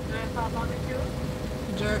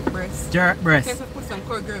 Jerk breast. Jerk breast. Okay, so put some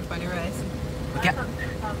core grilled on the rice. Okay.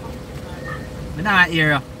 I'm not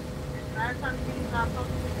here.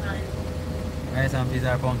 Rice and peas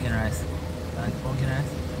or pumpkin rice? Pumpkin rice?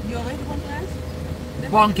 You already pumpkin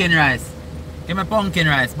rice? Pumpkin rice. Give me pumpkin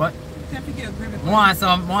rice, but want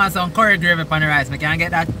some curry gravy on the rice. I can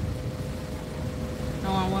get that. I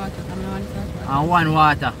want water. And one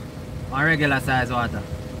water. One regular size water.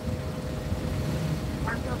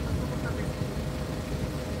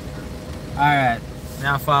 Alright.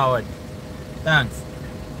 Now forward. Thanks.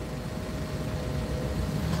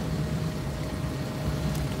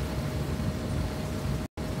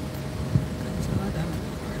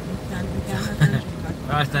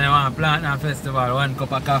 Last time I want to plant a festival, 1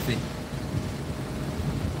 cup of coffee.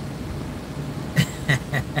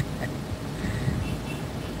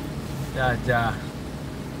 Ja.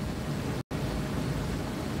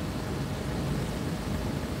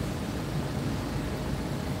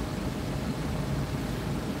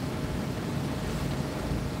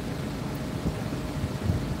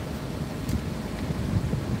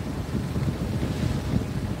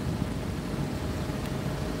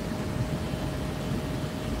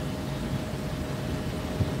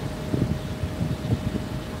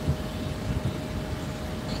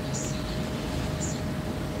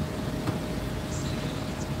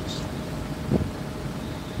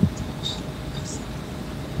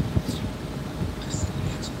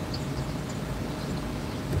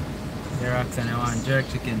 And I want jerk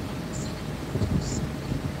chicken.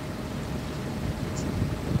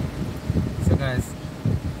 So guys,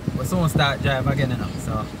 we'll soon start drive again now,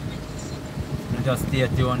 so you just stay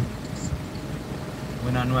tuned.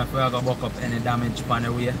 We don't know if we're going to buck up any damage on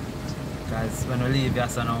the way, because when we leave here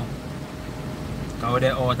so now, because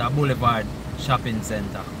we're out at Boulevard Shopping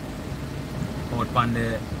Center, out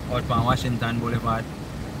on Washington Boulevard.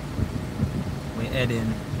 We're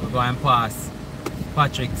heading, we're going past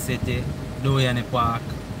Patrick City, Dewey Park,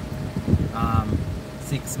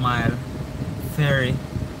 6 Mile Ferry,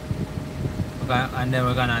 and then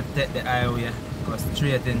we're gonna take the highway, go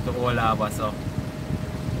straight into Old Harbour. So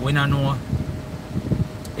we don't know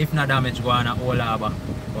if no damage going at Old Harbour,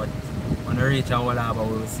 but when we reach Old Harbour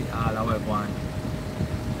we will see all the way going.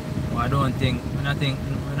 But I don't think, we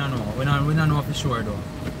don't know for sure though.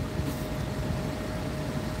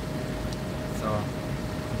 So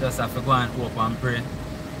just have to go and hope and pray.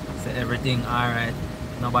 So everything alright,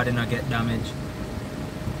 nobody not get damaged.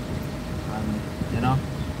 you know.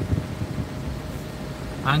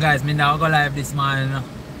 And guys, me now go live this morning, you know,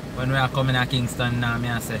 when we are coming to Kingston now, me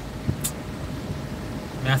say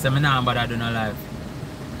me now but I do not live.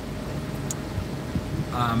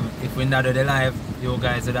 If we not do the live, you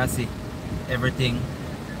guys would see everything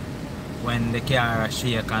when the car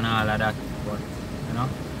shake and all of that, but you know,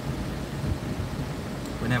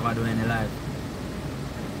 we never do any live.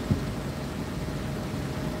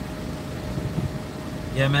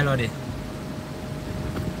 Yeah, Melody.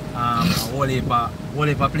 A whole heap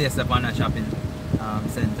of place up on a shopping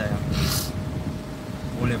center.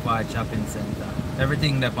 Whole heap of shopping center.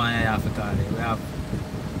 Everything there on here have to call it. We have,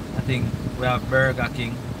 I think we have Burger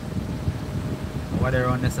King. What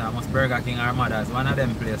around this? Must Burger King or Mother's. One of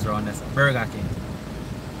them places around this. Burger King.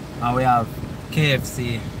 And we have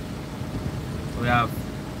KFC. We have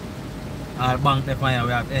our bank there on here.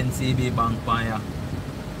 We have NCB Bank on here.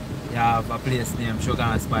 You have a place named Sugar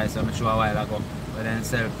and Spice I showed a while ago. Where they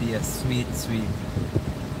sell PS sweet.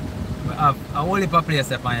 We have a whole heap of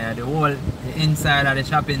places up here. The inside of the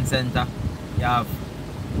shopping center, you have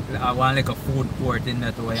one like a food court in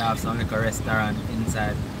there too. You have some like a restaurant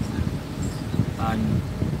inside. And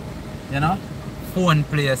you know, phone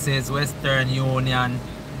places, Western Union,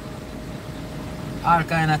 all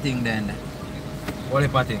kind of things then. Whole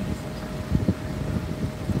heap of things.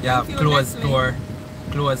 You have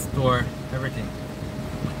clothes store, everything.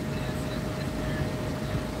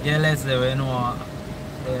 Yeah, Leslie, we know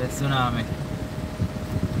the tsunami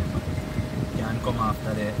can come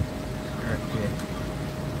after the earthquake.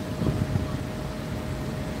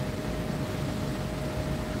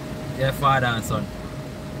 Yeah, father and son.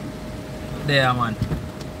 There, man.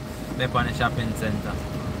 They're on the shopping center.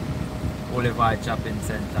 Boulevard Shopping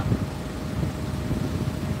Center.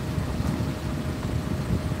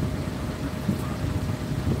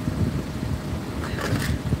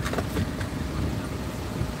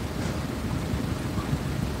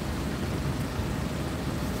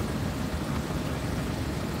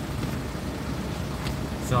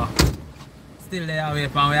 So, still there away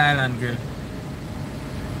from the island grill.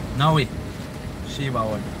 Now we, Sheba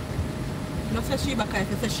one. No say Sheba, because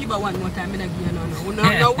if you say Sheba one more time, I'm not give you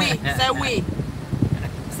no we. Say we.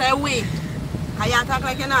 Say we. Because you talk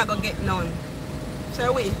like you're not going to get none. Say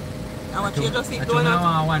we. I want you to just eat donut.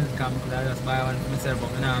 I want one come, I just buy one for myself,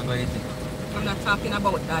 but I'm not going to eat it. I'm not talking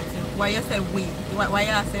about that. Why you say we? Why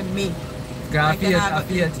you say me? Because I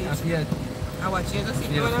feel I want you to eat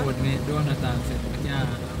donut. donut. Me donut and sit.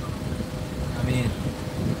 I mean,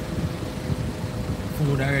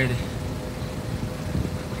 food already.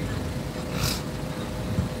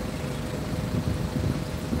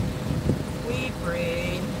 Wheat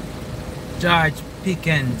brain. George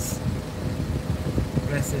Pickens.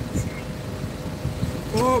 Bless it.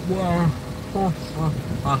 Oh boy. Oh.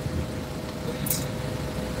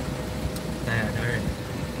 Tired already.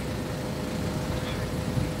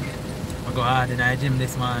 I go hard in the gym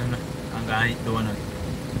this morning. I'm gonna eat donut.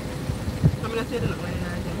 I'm not saying that right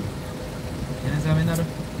now. You know what I mean?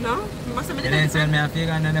 No? You must have been you didn't send me a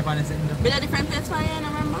figure and then they're sitting there. Been a different place for you,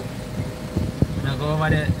 remember? Now go over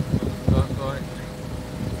there. Go.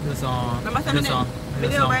 Do some.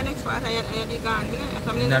 Been over next spot and you're gone.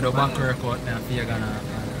 Now the back workout and a figure and I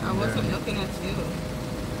wasn't looking at you.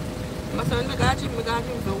 You must have been my garden to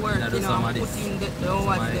work, you know, putting the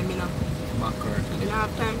hours them, you know. Back work. You don't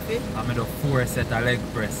have time for it? I made a 4 set of leg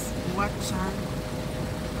press. Watch out.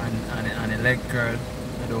 And a leg curl,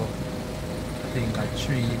 I do, I think a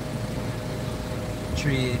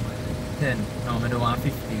 310. No, I do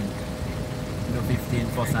 115. I do 15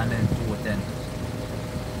 first and then 210.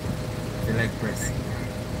 The leg press.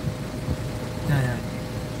 Yeah.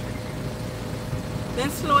 Then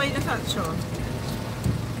slow you just have to show.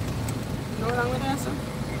 No wrong with that, sir?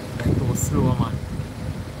 Like too slow, man.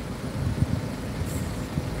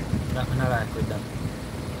 That I don't like with that.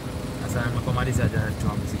 That's why I'm come at this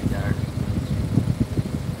drums in there.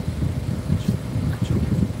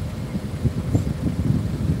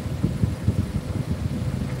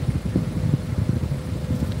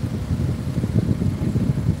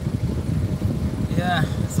 Yeah,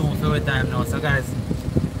 so for time now. So guys,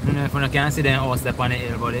 I don't know if you can see the house up on the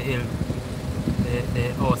hill, but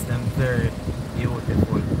the house them very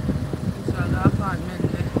beautiful. So the apartment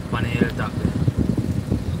there. On the hilltop there.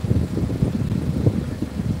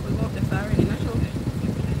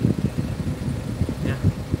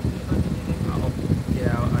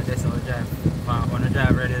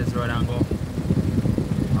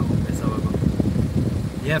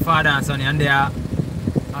 Yeah, father and son, and they are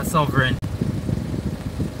a sovereign.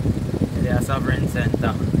 They are sovereign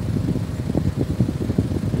center.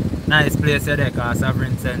 Nice place there, cause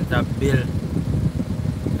sovereign center built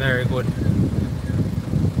very good.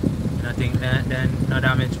 I think that then no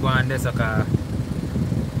damage go on this, okay.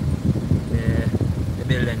 The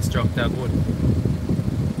building structure good.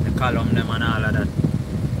 The column them and all of that.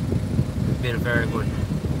 The build very good.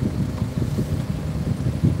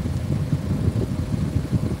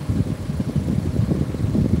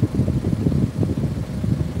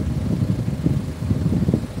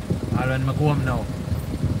 All when I go home now.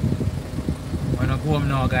 When I go home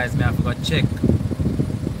now, guys, I have to go check.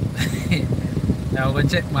 Now I'm going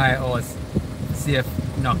to check my house, see if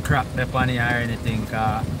no crack up on here or anything,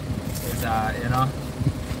 cause it's a, you know,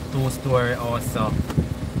 2-story house, so,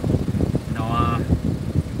 you know,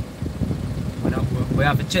 we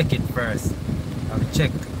have to check it first. We have to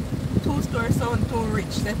check. 2-story sound too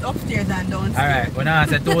rich, that's upstairs and downstairs. Alright, we now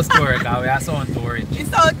say 2-story cause we are sound too rich.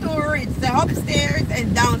 It's all too rich, the upstairs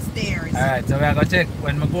and downstairs. Alright, so we are going to check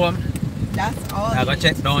when we go home. That's all. I go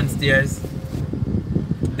check downstairs.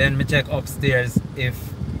 Then we check upstairs if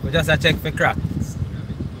we just check for cracks.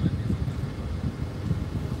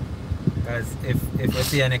 Because if we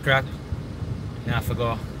see any crack, you have to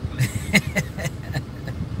go.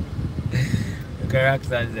 Look at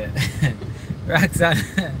Roxanne there. Roxanne.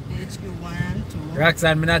 HQ 1, 2.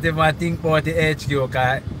 Roxanne, I not even think about the HQ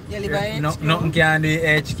because nothing can do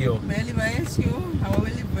HQ. I live by HQ. How will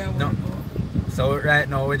we live where no. So right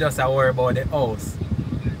now we just worry about the house.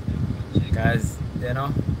 Because you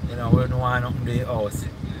know we don't want nothing to the house.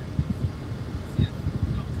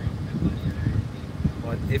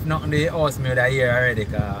 But if nothing to the house, me would have hear already,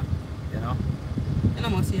 cause you know. You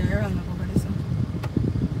must hear around over this.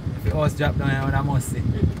 If the house drop down, I must see.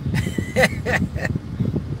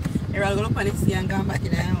 You're all going up and see and go back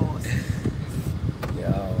in the house.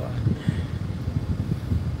 Yo.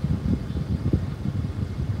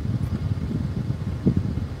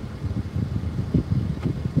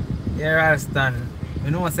 Here I stand. You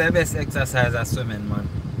know what's the best exercise is swimming, man.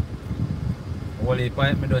 Holy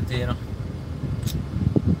pipe me dirty, you know.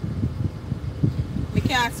 We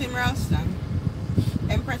can't swim Ralston.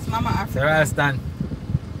 Empress Mama Africa. So Ralston.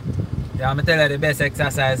 Yeah, I'm tell you the best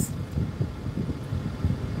exercise.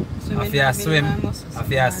 If you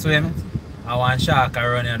swim, I want shark to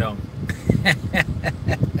run you down.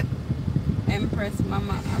 Empress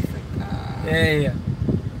Mama Africa. Yeah.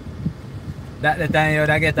 That's the time you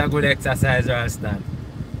would get a good exercise, Ralston.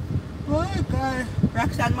 Oh God.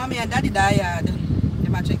 Roxanne, mommy and daddy died. They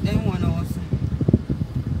might check them one house.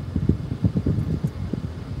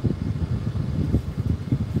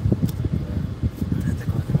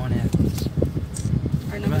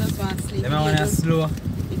 They want to slow.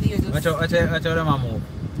 Watch how them move.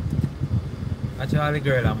 Watch how the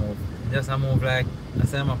girl move. Just move like I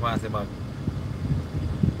say I'm pass the back.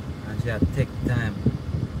 And she take time.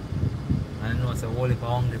 And I know it's a whole heap of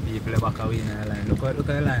hungry people back away in the line. Look at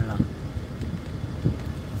the line now.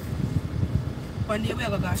 One day we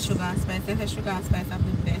have got sugar and spice. They say sugar and spice have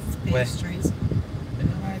the best pastries. You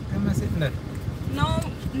don't like them sitting there?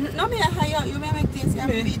 No, me hire you may make things you have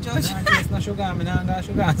to be judged. No, it's not sugar. I don't got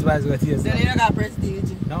sugar and spice with you. Then you don't got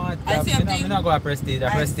prestige. No, I don't go to prestige. A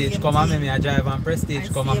prestige come on me, I drive and prestige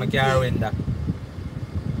come on my car window.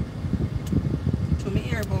 To me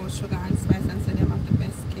hear about sugar and spice and say them have the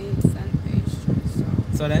best cakes and pastries.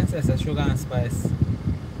 So then it says sugar and spice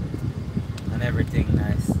and everything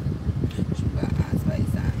nice. Sugar and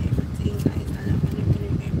spice and everything nice and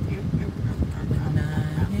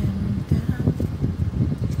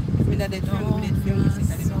that they don't need music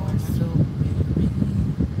anymore.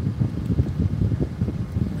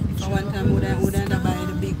 So one time we would end up buying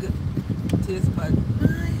the big taste bud.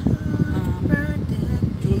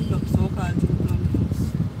 June plum, so-called June plum juice.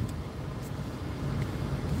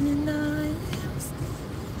 And I am still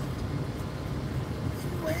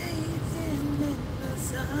waiting in the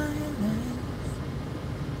silence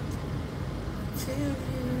until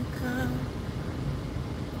you come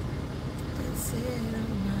and sit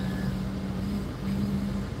around with me.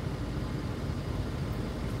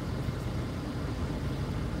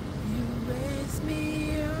 You raise me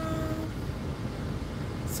up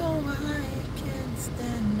so I can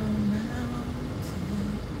stand on mountains.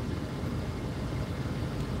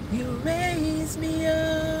 You raise me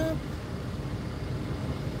up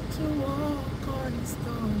to walk on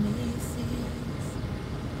stormy seas.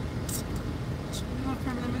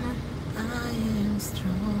 I am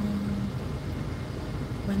strong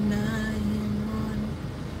when I am on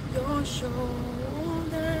your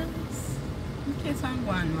shoulders. Okay, so I'm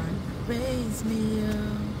going, man. Raise me up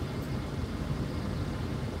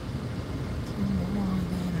to more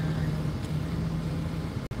than I can be.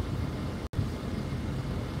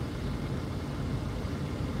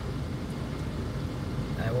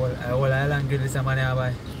 I whole island grill this money I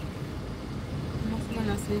buy. Must man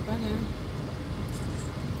asleep again.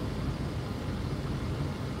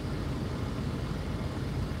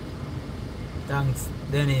 Thanks,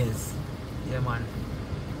 Dennis. Yeah, man.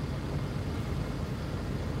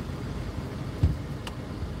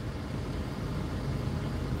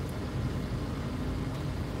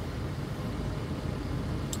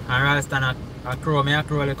 And Ralston, I crow me a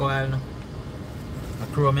crow like a while now. I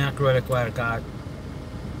crow me a crow like a while because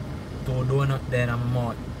two donut there in my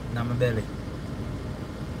mouth, in my belly.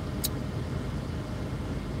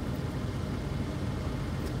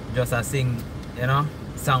 Just a sing, you know,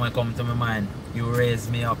 song will come to my mind. You raise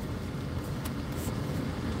me up.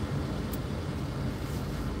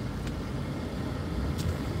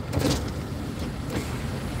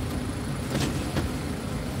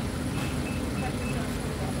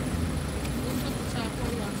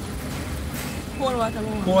 Cold water,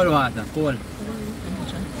 mama. Cold water, cold.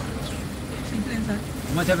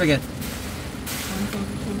 How much have I get?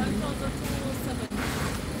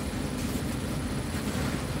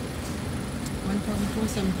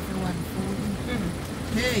 1,270 for one food.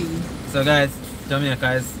 Hey. So guys, Jamaica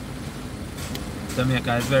is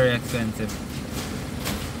very expensive.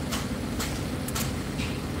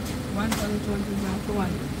 1,270 for one.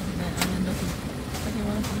 And then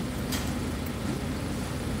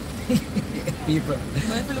People, I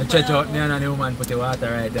check out me and the woman put the water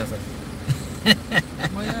right there. So. But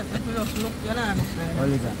if you look, you're not What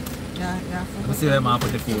is that? Yeah. Let's see where I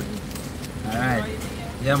put the food. Alright.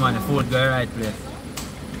 Yeah man, the food go right place.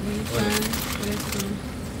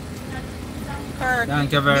 Kirk,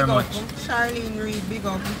 thank you very much. Charlene Reed, big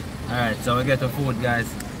up. Alright, so we get the food guys.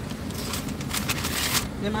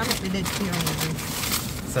 They might not be dead here.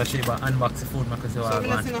 So she unbox the food because you so want. So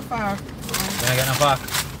we're not fork. Can I get a fork?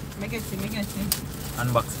 Me get it.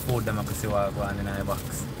 Unbox the food because you want in a box.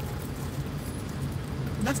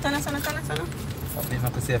 That's sana. I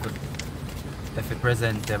can see if it's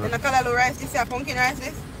presentable. And the callaloo rice, this is pumpkin rice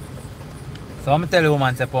this? So I'm tell the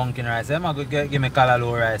woman say pumpkin rice. I'm going to give me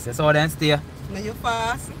callaloo rice. So then stay. No, you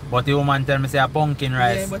fast. But the woman tell me say a pumpkin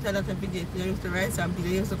rice. Yeah, but I don't forget. You used to rice and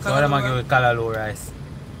you used to callaloo. So I'm going to give you callaloo rice.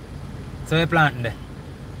 So you planting there?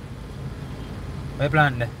 What you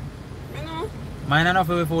planting there? You know. Mine enough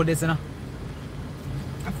for food this, you know?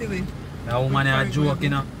 I feel it. The woman is a joke, you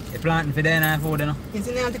know? You planting for there and food, you know? You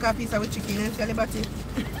see, I take a piece of chicken and tell about it.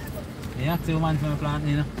 You have to woman for me planting,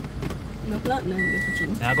 you know? No planting, no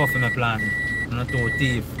chicken. I go for my planting. I'm not too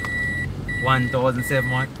thief.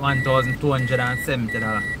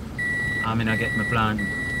 $1,270. I'm going to get my planting.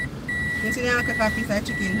 You see, I take a piece of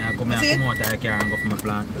chicken. I come out of the car and go for my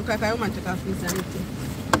planting. Look like I want to take a piece of it.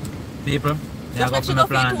 People, I go for my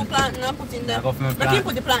planting. I go for my planting. But you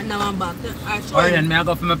put the planting in one bag. Alright then, I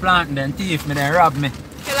go for my planting, then thief me, then rob me.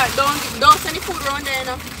 Okay, like, don't send the food around there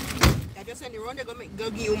now. I just send it around there, go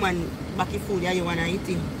give you man back the food, yeah, you want to eat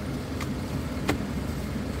it.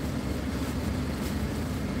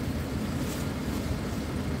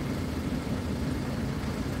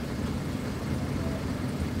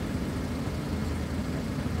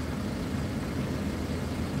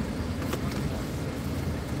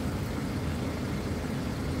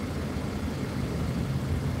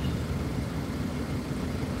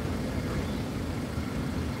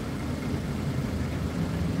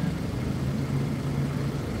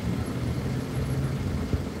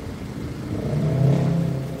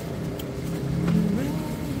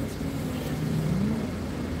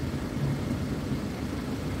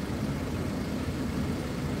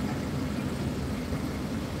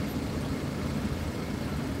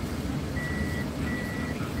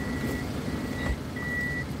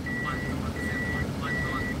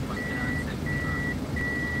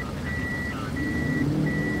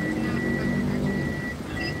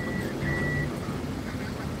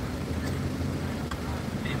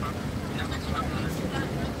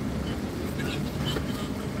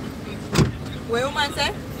 What woman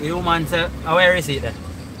say? The woman say, I wear receipt there.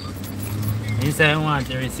 He said he want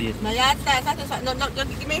the receipt. No, yeah, that's no,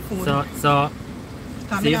 just give me food. So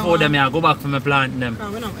see food them, I go back for my plant them.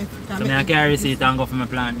 So I carry receipt and go for my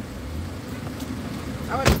plant.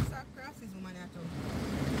 I want to start crosses woman at all.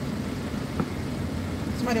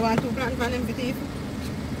 Somebody want to plant for them for thief?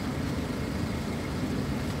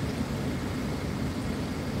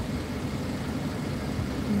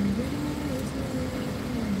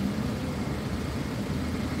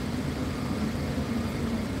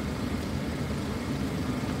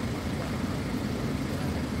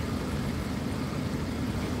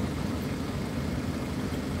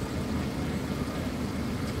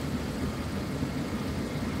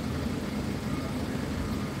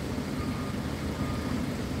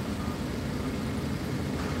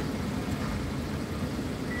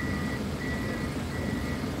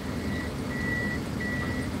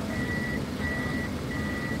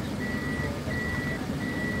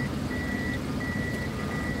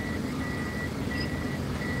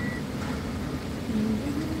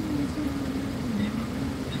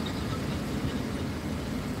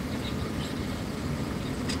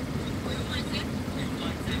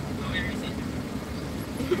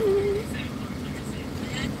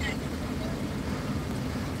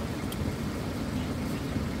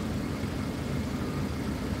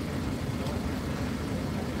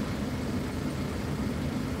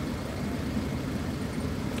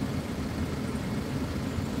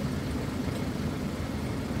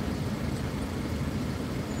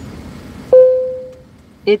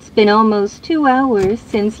 It's been almost 2 hours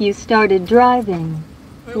since you started driving.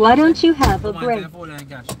 Why don't you have a break?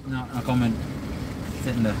 No, I come and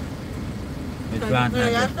sit in there.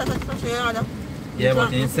 Yeah,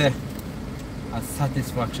 but you say a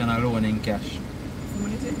satisfaction alone in cash.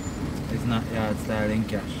 It's not yard style in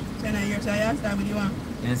cash. So now you're yard style with you want?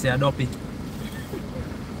 You say a dopey.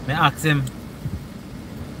 I ask him,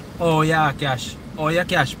 oh yeah cash. Oh yeah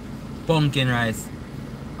cash pumpkin rice.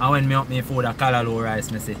 And when me up me food a callaloo rice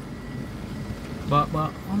me say. But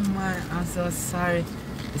oh my, I'm so sorry.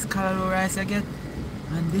 It's callaloo rice I get.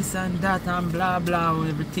 And this and that and blah blah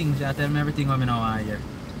everything. She tell me everything what I don't want to hear.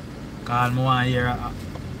 Cause I want to hear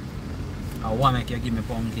I want make you give me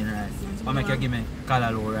pumpkin rice. I want make you give me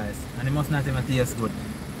callaloo rice. And it must not even taste good.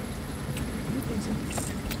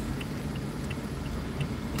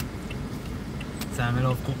 So I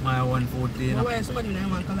love cook my own food too, you know. Why somebody don't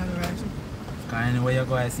want callaloo rice? Cause anyway you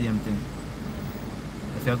go I see same thing.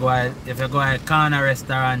 If you go a corner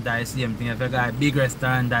restaurant, I see same thing. If you go a big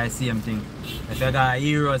restaurant, I see same thing. If you go a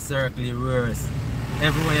Euro Circle, worse.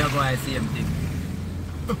 Everywhere you go, I see same thing.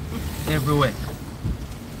 Everywhere.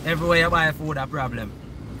 Everywhere you buy food, a problem.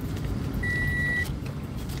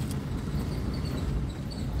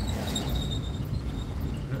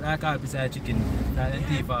 Look like all beside chicken. Like the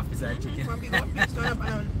teeth off beside chicken. I pick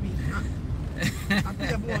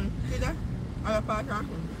up one. See that? I have a part of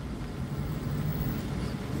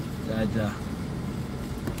Jaja.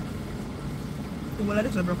 The wall of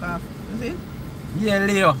this broke off. You see? Yeah,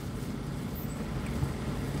 Leo.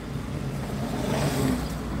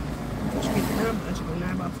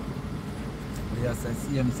 Yes, I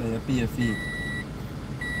see him say you pay a fee.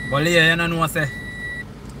 But Leo, you don't know say.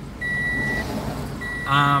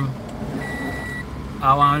 I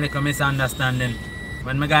want a little misunderstanding.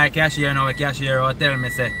 When my guy cashier now, cashier will tell me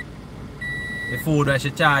say the food that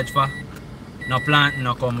she charge for, no plant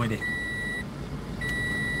no come with it.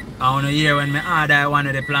 I want to hear when I order one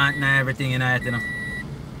of the plant and everything in it, you know.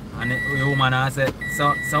 And the woman say,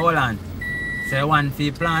 so hold on. Say one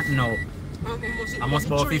fee plant now. I must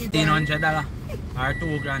buy $1,500 or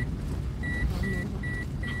 $2,000.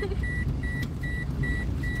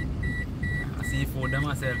 I see food them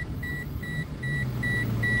myself.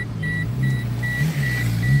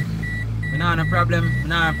 I don't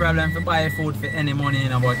have a problem for buy food for any money, you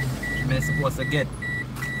know, but I'm supposed to get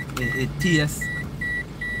it taste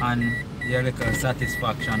and your little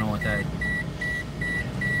satisfaction out of it.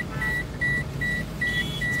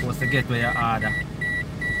 Supposed to get where you order.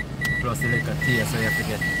 Plus the little taste so you have to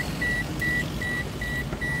get.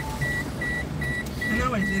 I know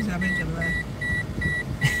what it is, vegetable rice.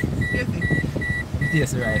 You think? It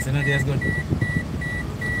tastes rice, you know, it tastes good.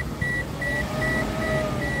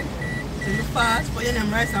 So you fast, but you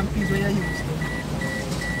them rice and peas where you use to.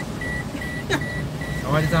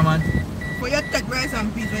 What is that, man? But you take rice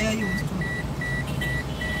and peas where you use to.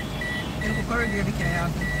 You cook curry gravy can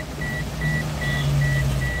happen.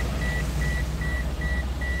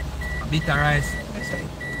 Bitter rice. That's right.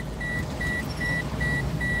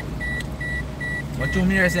 But you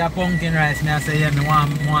me say a pumpkin rice, me I say yeah, me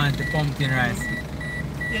want the pumpkin rice.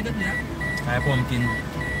 Yeah, that's yeah. A pumpkin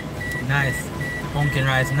nice. Pumpkin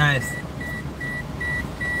rice nice.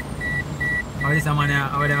 How this a money?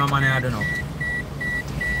 How them a money? I don't know.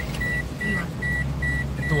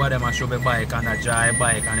 The two of them a show the bike and a dry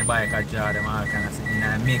bike and the bike a draw them all kind of sitting in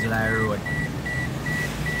a middle of the road.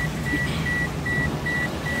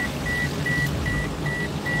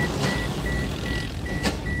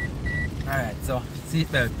 Alright, so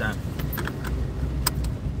seatbelt time.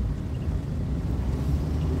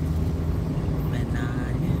 When I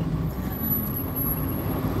am down,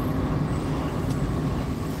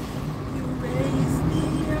 you raise me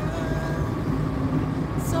up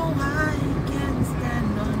so I can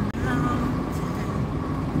stand on mountain.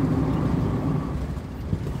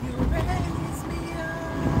 You raise me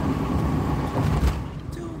up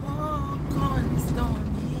to walk on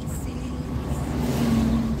stormy seas.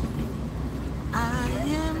 I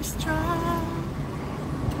am strong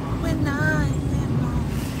when I am on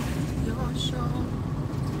your shoulders.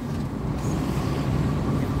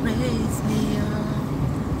 Raise me up.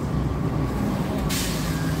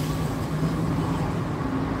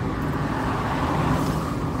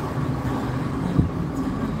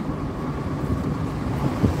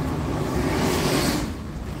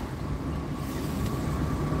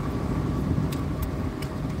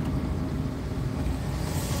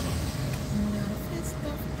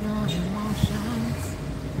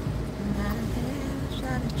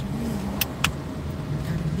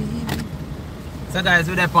 So guys,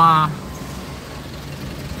 we're up on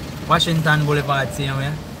Washington Boulevard, same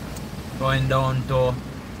way, going down to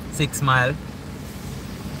 6 Mile.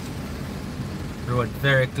 Road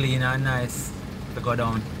very clean and nice to go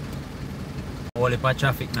down. Whole heap of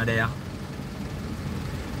traffic now there.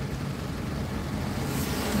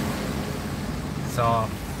 So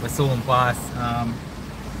we soon pass.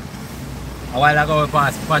 A while ago we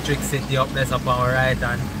passed Patrick City up there up our right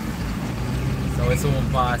hand. So we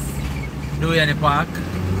soon pass Dewey Park.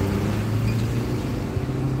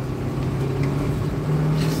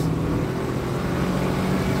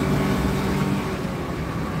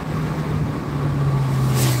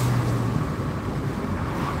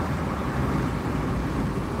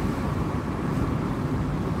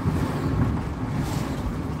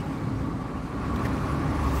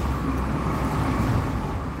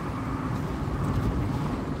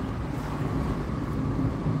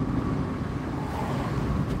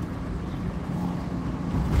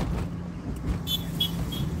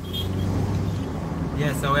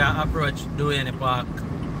 Yeah, so we are approach Dewey Park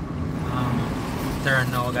turn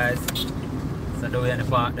now, guys. So Dewey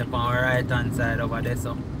Park, they're on our right hand side over there.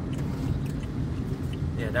 So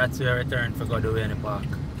yeah, that's where we turn for go Dewey Park,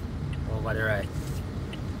 over the right.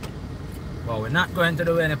 But we're not going to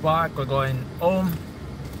Dewey Park, we're going home.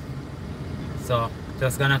 So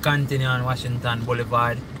just gonna continue on Washington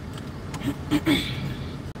Boulevard.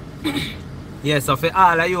 Yeah, so for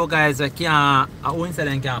all of you guys who can't, who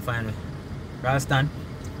can't find me? Ralston.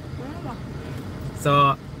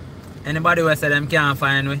 So anybody who say them can't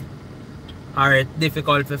find me or it's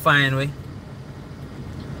difficult to find me,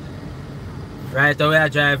 right away I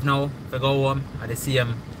drive now to go home at the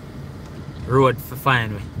same road to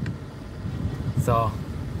find me. So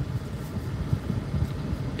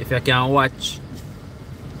if you can watch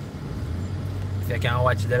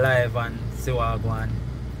the live and see what I go and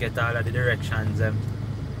get all of the directions,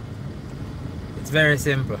 it's very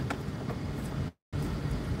simple.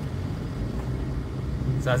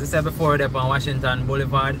 So as I said before, they're on Washington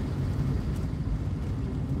Boulevard,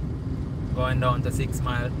 going down to 6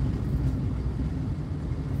 Mile.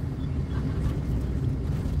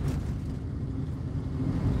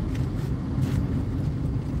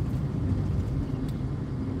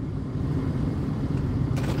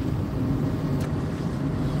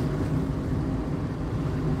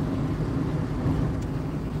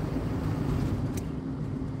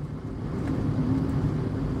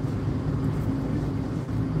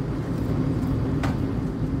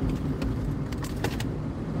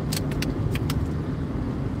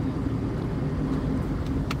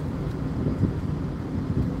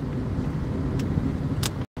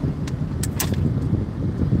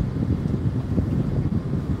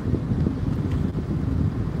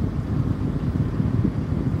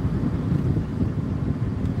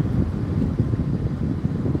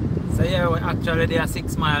 So yeah, we're actually there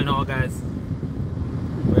 6 Mile now, guys.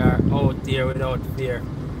 We are out here without fear.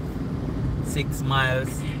 6 miles.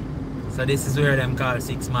 So this is where them call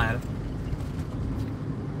 6 Mile.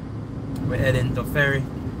 We're heading to ferry.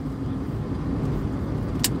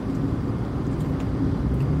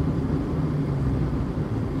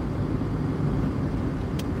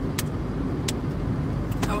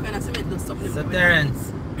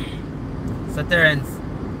 So Terence,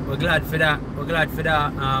 we're glad for that. We're glad for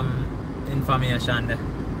that information there.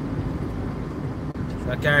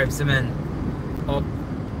 So Carib Cement up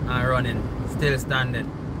and running, still standing.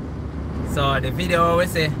 So the video we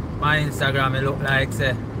see on Instagram, it look like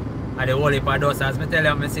say at the whole heap of dust. As I tell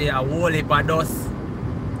you, I say a whole heap of dust.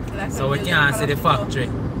 Like so we can't see the factory.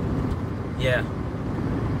 Yeah.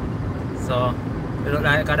 So it look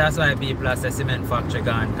like that's why people are saying cement factory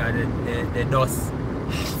gone, because the dust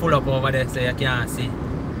full up over there, so you can't see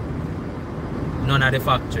none of the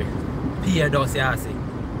factory. Pure dust you see.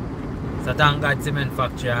 So thank God cement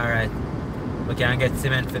factory alright. We can get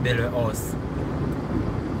cement for build with us.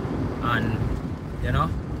 And you know,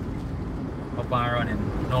 up and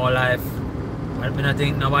running. No life. I don't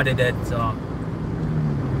think nobody dead, so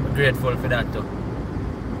we're grateful for that too.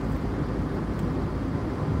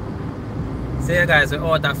 So yeah guys, we're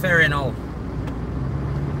out of ferry now.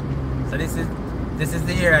 So this is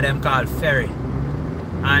the area them called ferry.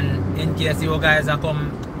 And in case you guys are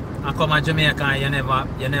come to Jamaica and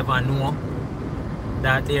you never know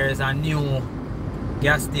that there is a new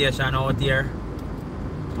gas station out here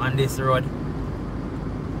on this road.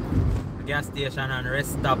 A gas station and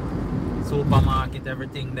rest stop, supermarket,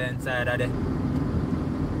 everything there inside of there.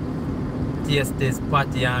 Tasty's,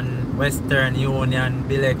 Patty and Western Union,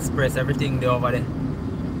 Bill Express, everything there over there.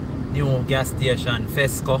 New gas station,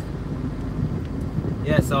 Fesco.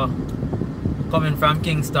 Yeah, so coming from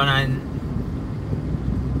Kingston and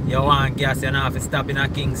you want gas, you don't have to stop in a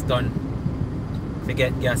Kingston. If you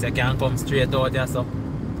get gas, you can come straight out here, so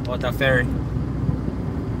out of ferry.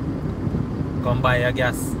 Come buy your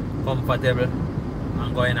gas comfortable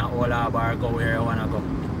and go in a Old Harbor or go where you wanna go.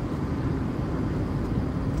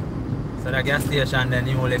 So the gas station then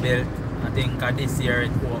newly built, I think this year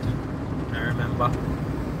it opened. I remember.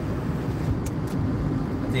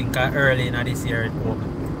 I think early in this year it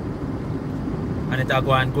opened. And it are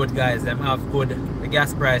going good, guys. Them have good, the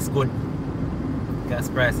gas price good. Gas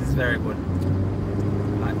price is very good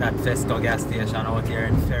at that Fesco gas station out here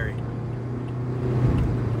in Ferry.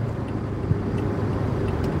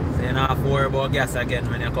 So you don't have to worry about gas again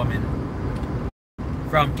when you're coming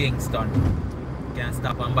from Kingston. You can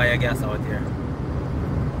stop and buy a gas out here.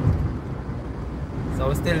 So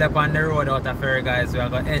we're still up on the road out of Ferry, guys. We are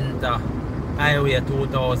going to enter Highway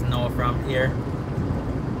 2000 now from here.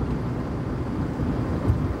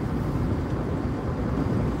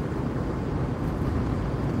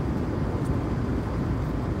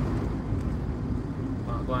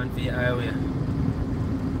 Going for the highway.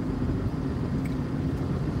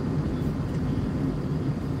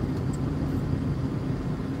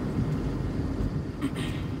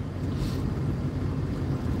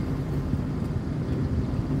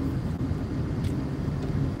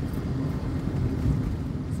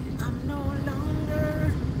 I'm no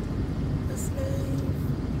longer a slave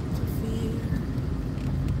to fear,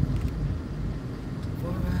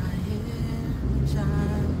 for I am a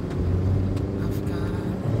child of God.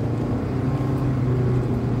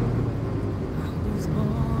 I was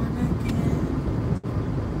born again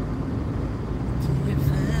to your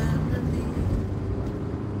family,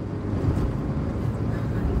 and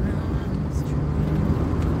I runs through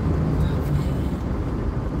my veins.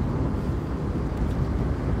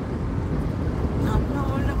 I'm no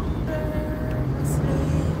longer a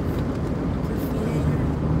slave to fear,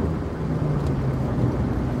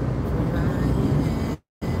 for I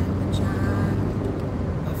am a child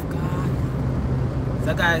of God.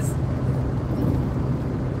 So guys,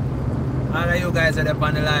 all of you guys that are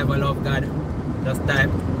on the live, I love God. Just type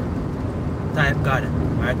God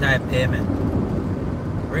or type amen.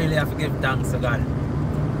 Really have to give thanks to God.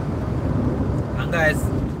 And guys,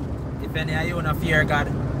 if any of you not fear God,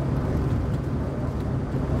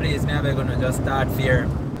 please me I'm gonna just start fear.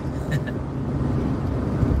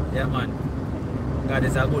 Yeah man. God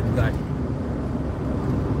is a good God.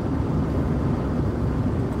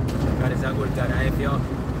 God is a good God. And if you're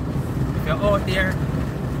out there,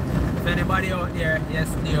 if anybody out there, yes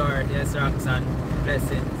Dior, yes Roxanne,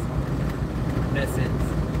 blessings. Blessings.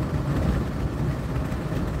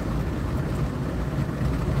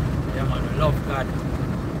 Yeah man, we love God.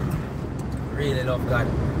 Really love God.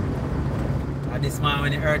 And this man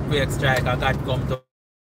when the earthquake strike, God come to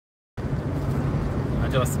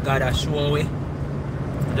and just gotta show we.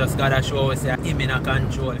 Just gotta show we say him in a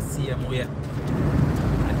control, same way.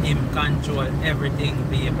 And him control everything,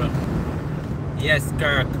 people. Yes,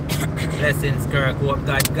 Kirk. Blessings, Kirk. Hope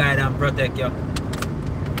God guide and protect you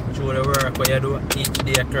through the work where you do each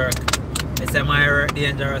day, Kirk. They say my work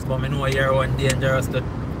dangerous, but I know your own dangerous to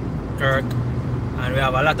Kirk. And we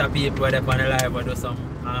have a lot of people where they on the live who do some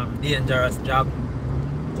dangerous job.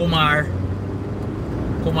 Kumar,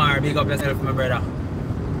 big up yourself, my brother.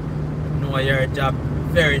 Know your job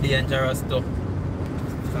very dangerous too.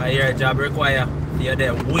 So your job require you're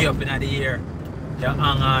there way up in the air. You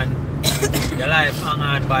hang on, your life hang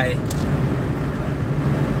on by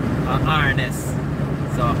a harness.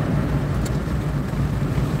 So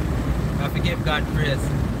you have to give God praise.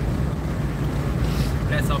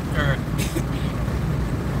 Bless up Kirk.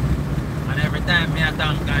 And every time me I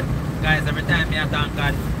thank God, guys, every time me I thank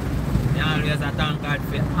God, I always thank God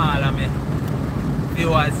for all of me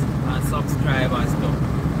viewers and subscribers too.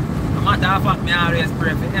 No matter how fact, me always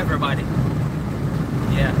pray for everybody.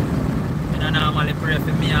 Yeah. I don't normally pray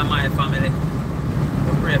for me and my family.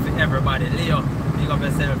 I pray for everybody. Leo, big up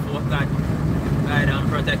yourself. Hope God guide and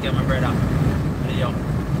protect you, my brother. Leo.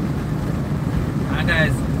 And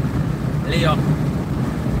guys, Leo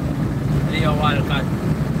Walcott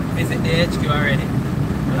visit the HQ already.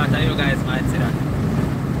 A lot of you guys might see that.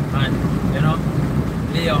 And you know,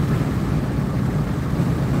 Leo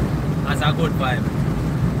has a good vibe,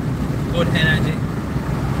 good energy.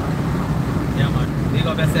 Yeah man, big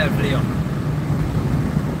up yourself, Leo.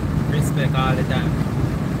 Respect all the time.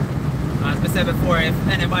 As I said before, if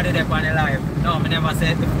anybody there on the live, no, I never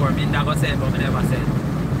said it before, I never said it, but I never said it.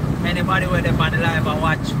 Anybody where there on the live and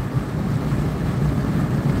watch,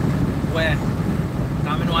 where,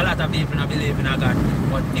 because I know a lot of people don't believe in a God,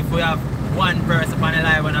 but if we have one person on the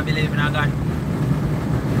live and I believe in a God,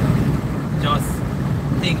 just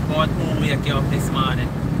think about who wake you up this morning.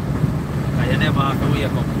 Because you never have to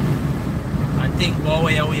wake up. and think about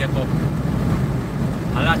where you wake up.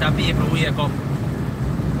 A lot of people wake up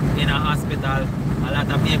in a hospital. A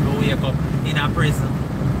lot of people wake up in a prison.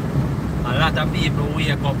 A lot of people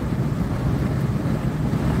wake up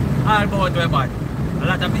all about where bad. A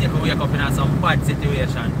lot of people wake up in some bad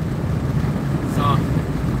situation. So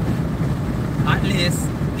at least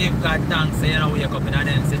give God thanks so you know wake up in a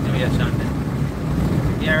them situation.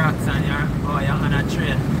 Your action, you're on a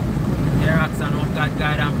train. Your action hope God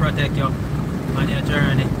guide and protect you on your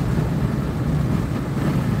journey.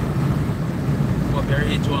 Hope you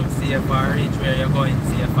reach home safe or reach where you're going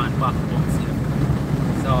safe and back home safe.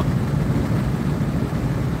 So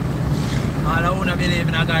all I wanna believe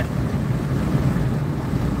in a God.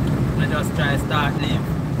 I just try to start live.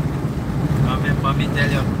 Remember me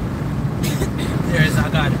tell you, there is a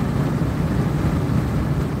God.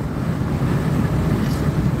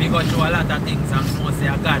 We go through a lot of things and know say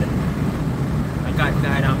a God. A God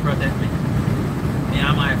guide and protect me. Me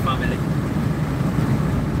and my family.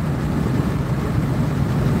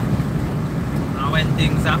 And when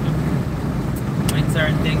things happen, when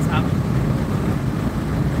certain things happen,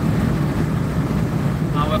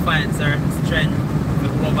 and we find certain strength to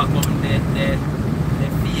overcome the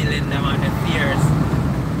feeling them and the fears.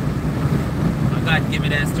 And God give me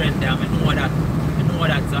the strength there. I know that. I know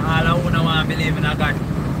that. So all I want to believe in a God.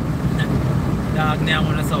 Dog me I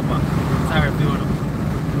want to suffer. Sorry for you know.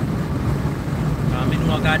 I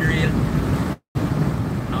know God real.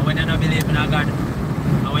 And when I don't believe in a God,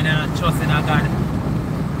 and when I don't trust in a God,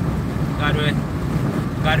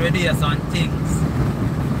 God will do some things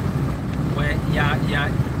where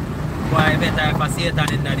why better if a Satan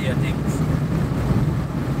in the things.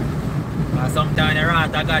 Sometimes the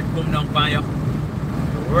wrath of God come down on you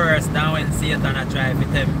worse than when Satan try to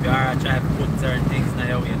tempt you or try to put certain things in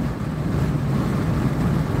your way.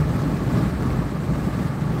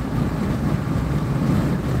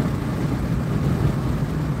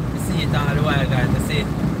 You see it all the while, guys.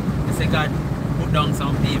 You see God put down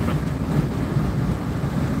some people.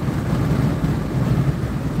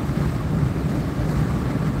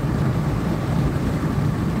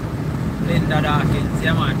 Linda Dawkins,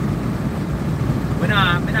 yeah man. I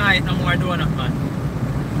don't eat no more donut, man.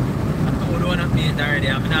 I told donut meat already,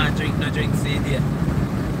 and I don't drink no drinks today.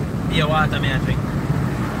 Beer water me I drink.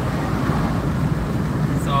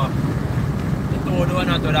 So, the two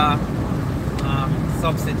donut to the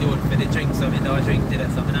substitute for the drink, so I don't drink today.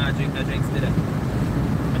 So I don't drink no drinks today.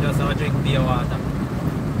 I just drink beer water.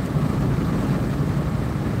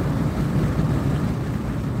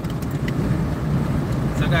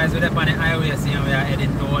 So guys, we're up on the highway, see, and we are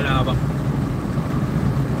heading to Old Harbour.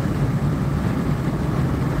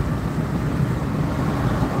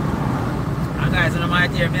 And guys, you know, might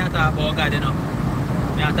hear me talk about God, you know.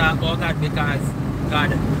 Me talk about God because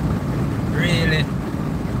God really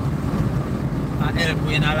help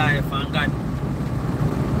me in a life, and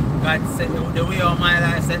God said the way of my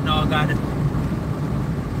life said now God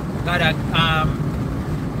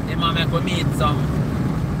he might make me meet some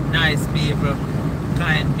nice people,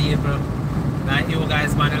 kind people, like you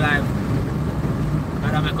guys man alive.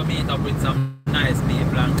 God I make me meet up with some nice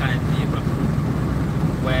people and kind people.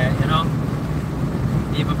 Where, you know,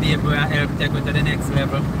 even people will help take me to the next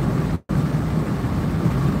level.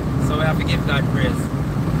 So we have to give God praise.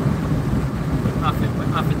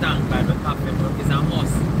 We have to thank God, we have to, it's a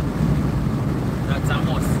must. That's a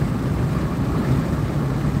must.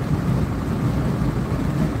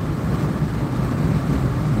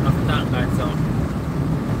 We have to thank God, so.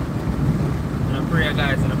 And I pray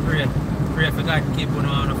guys, and I pray for God keep you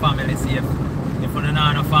and the family safe. If you don't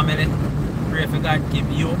have no family, pray for God keep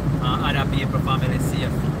you and other people family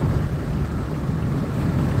safe.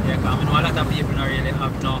 Yeah, because I know a lot of people don't really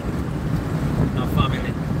have no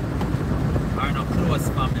family or no close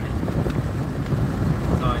family.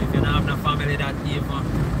 So if you don't have no family that even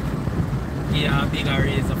give a bigger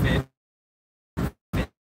reason for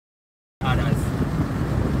others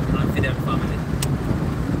and for them family.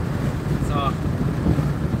 So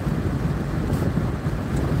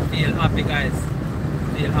feel happy guys.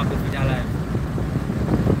 Feel happy with your life.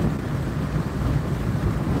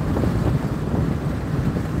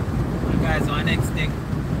 And guys, one next thing.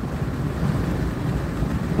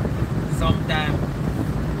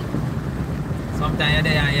 Sometimes you're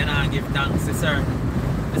there and you don't give thanks to certain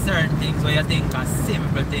things where you think are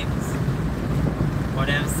simple things. But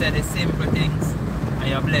them say the simple things are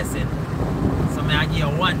your blessing. So may I give you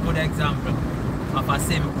one good example of a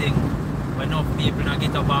simple thing when enough people don't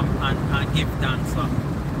get up and give thanks for.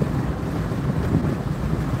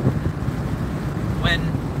 When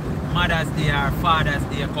Mother's Day or Father's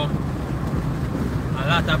Day come, a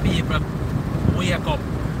lot of people wake up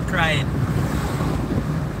crying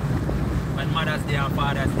when Mother's Day and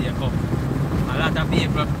Father's Day come. A lot of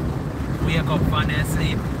people wake up from their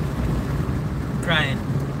sleep crying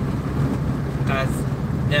because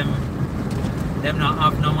them not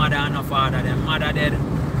have no mother and no father. Them mother dead,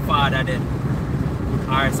 father dead.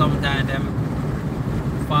 Or sometimes them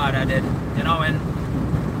father dead. You know, when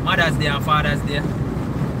Mother's Day and Father's Day,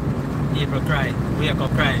 people cry, wake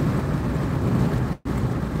up crying.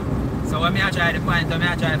 So when I try to point, when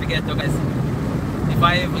I try to get to guys, if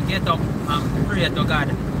I ever get up and pray to God,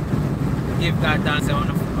 give God thanks, I don't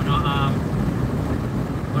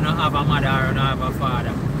have a mother or I don't have a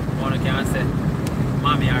father. I can say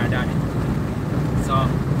mommy or daddy. So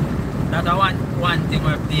that's one thing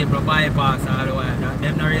where people bypass all the while. That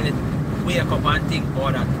them not really wake up and think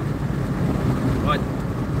about that. But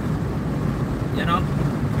you know,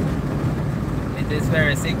 it is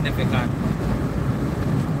very significant.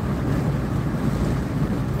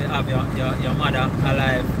 You have your mother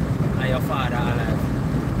alive and your father alive.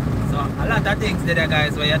 So a lot of things there,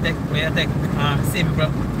 guys, where you take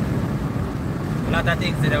simple. A lot of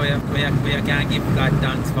things there where you can give God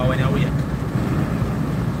thanks for when you wake.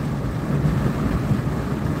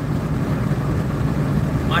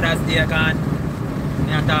 Mother's Day gone.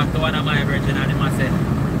 I talked to one of my virgin and he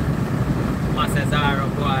said, Zara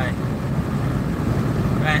boy,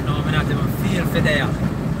 right now I not even feel for there.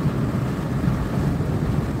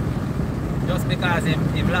 Just because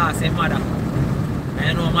he lost his mother. And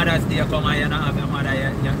you know Mother's Day come and you don't have your mother, you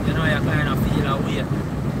know you kind of feel away.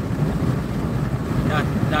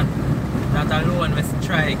 That alone will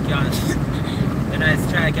strike you and you know it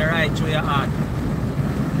strike you right through your heart.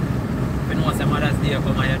 You know say Mother's Day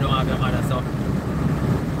come and you don't have your mother, so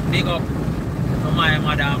big up to my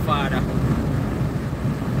mother and father.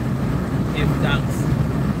 Give thanks.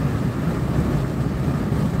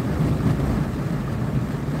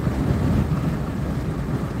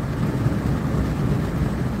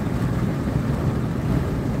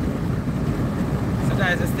 So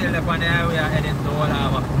guys, we're still up on the highway, heading to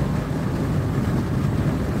Walava.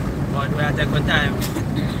 But we have to take our time.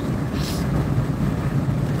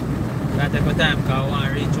 We have to take our time because we want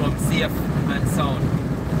to reach home safe and sound.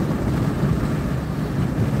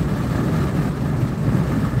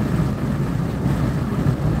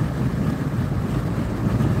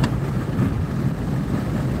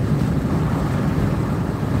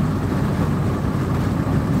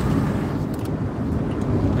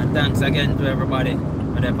 Thanks again to everybody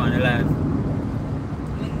for them on the live.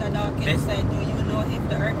 Linda Dawkins said, do you know if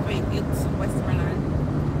the earthquake hits Westmoreland?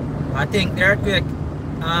 I think the earthquake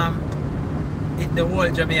hit the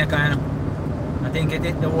whole Jamaica, you know? I think it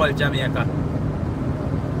hit the whole Jamaica.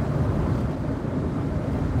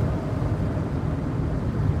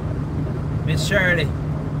 Miss Shirley,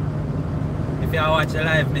 if you watch the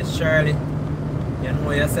live, Miss Shirley, you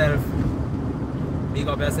know yourself, big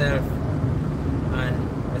up yourself, and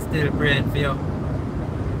still praying for you.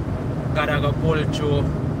 God go pull through.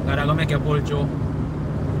 God go make you pull through.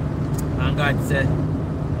 And God said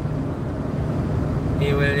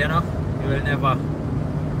He will, you know, He will never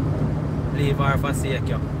leave or forsake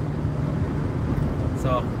you.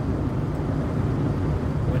 So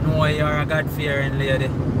we know you're a God-fearing lady.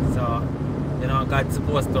 So you know God's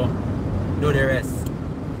supposed to do the rest.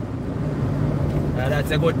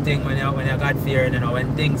 That's a good thing when you're God-fearing, you know,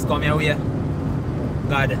 when things come your way.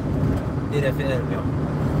 God did it for help you.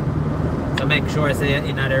 So make sure say you're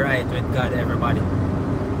in the right with God, everybody.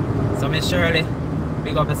 So Miss Shirley,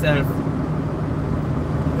 big up yourself.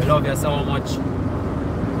 We love you so much.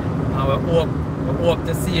 And we hope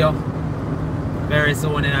to see you very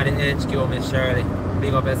soon in the HQ, Miss Shirley.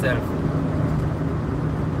 Big up yourself.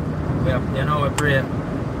 You know we pray.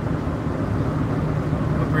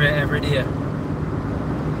 We pray every day.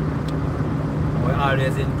 We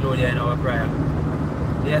always include you in our prayer.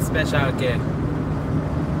 Yeah, special care.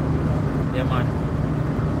 Yeah, man.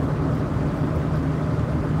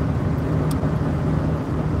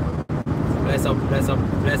 Bless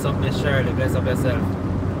up Miss Shirley, bless up yourself.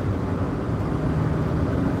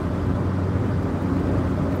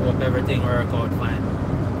 Hope everything work out fine.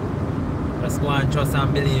 Just go and trust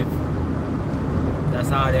and believe.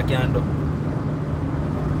 That's all you can do.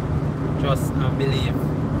 Trust and believe.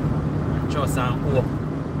 And trust and hope.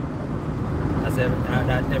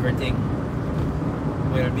 That everything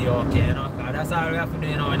will be okay, you know. That's all we have to do,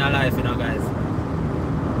 you know, in our life, you know, guys.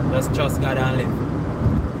 Just trust God and live.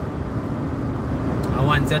 And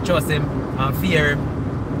once you trust Him and fear Him,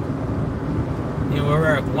 He will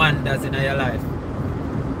work wonders in your life.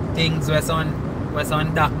 Things where some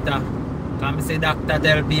doctor, can say doctor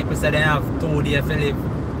tell people say they have 2 days to live,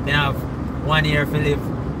 they have 1 year to live.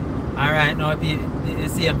 And right now, the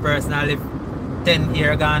same person I live 10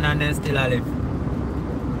 years gone and then still live.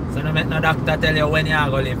 So no make no doctor tell you when you are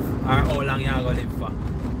going to live or how long you are going to live for.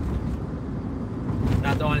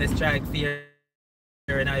 That only strike fear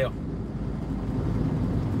in you.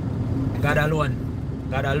 God alone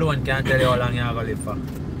can tell you how long you are going to live for.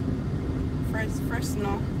 First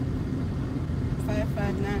no.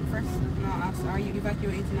 559 first no. Are you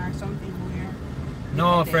evacuating or something?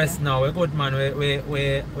 No, first no. We're good, man.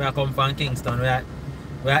 We are come from Kingston. We are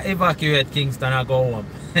evacuate Kingston and go home.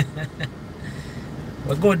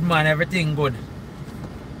 We're good, man. Everything good.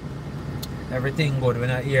 Everything good. We're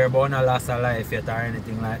not hear about no loss of life yet or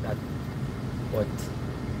anything like that. But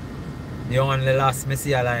the only loss I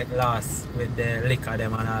see like loss with the liquor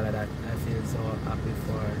them and all of that. I feel so happy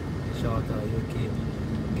for the shout out you keep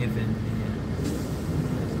giving me.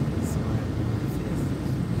 Smile on my face.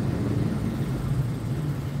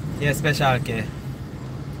 Yeah, special K.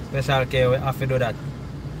 Special K, we have to do that.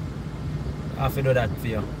 We have to do that for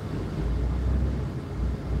you.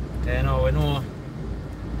 Okay, you know, we know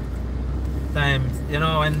times, you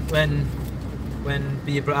know, when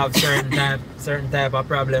people have certain type of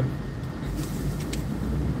problem,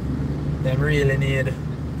 they really need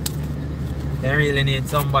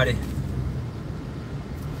somebody,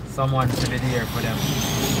 someone to be there for them.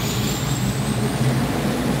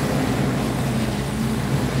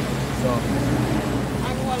 So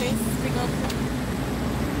and Wallace, pick up.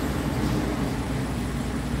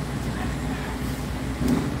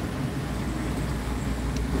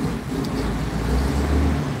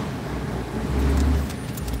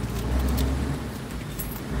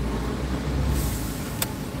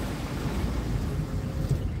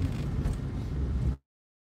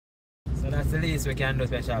 That's the least we can do,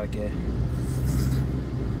 special K.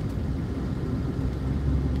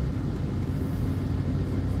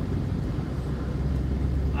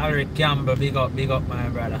 Alric Campbell, big up my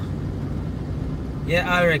brother. Yeah,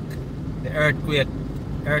 Alric, the earthquake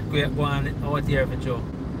going out here for sure.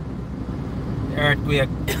 The earthquake,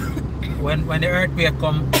 when the earthquake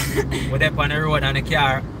come, we're up on the road and the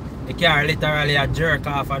car literally a jerk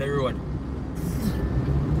off of the road.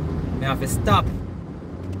 I have to stop.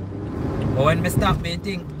 But when I stop, I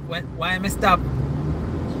think, why I stop?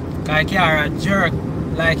 Because the car jerk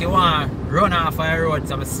like you want to run off of the road.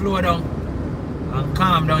 So I slow down and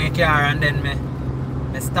calm down the car and then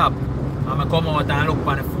I stop. And I come out and look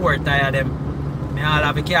on the four tire them. I all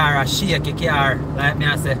have the car shake the car. Like me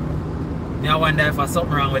I say, I wonder if there's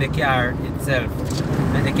something wrong with the car itself.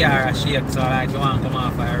 And the car shake so like you want to come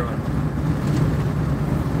off of the road.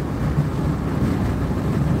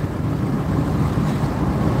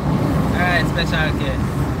 Alright, special K.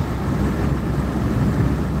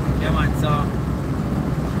 Yeah man, so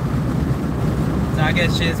I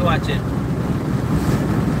guess she's watching.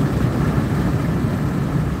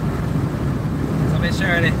 So Miss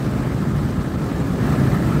Shirley.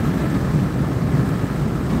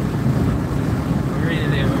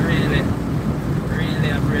 Really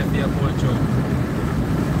I pray for your coach.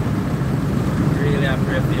 Really I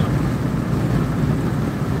pray for you.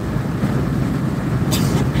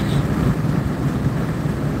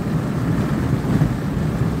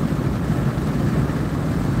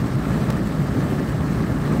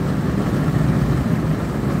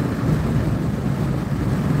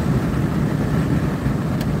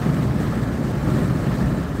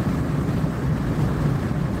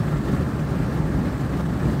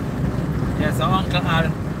 So Uncle had a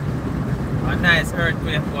nice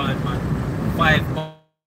earthquake one, man.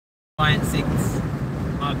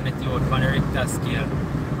 5.6 magnitude on the Richter scale.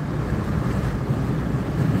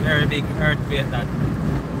 Very big earthquake that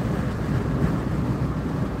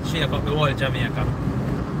shake up the whole Jamaica.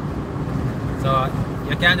 So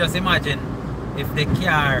you can just imagine if the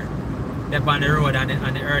car up on the road and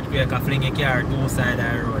the earthquake can fling a car two sides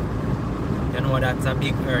of the road. You know that's a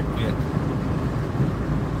big earthquake.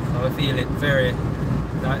 I feel it very,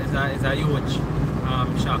 it's a huge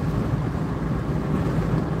shock.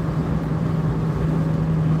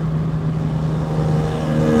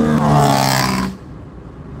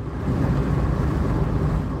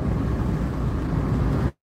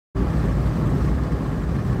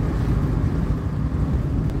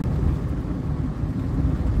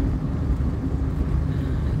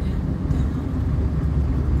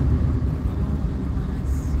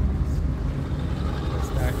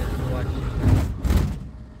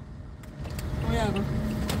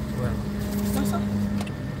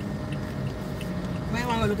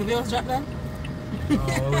 The wheels drop then? Oh,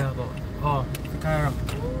 where we go? Oh, car up. I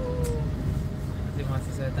think once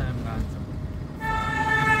the time gone. So.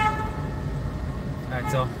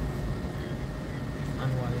 Alright, so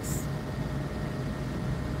Ann Wallace.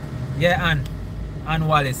 Yeah, Ann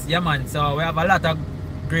Wallace. Yeah, man. So we have a lot of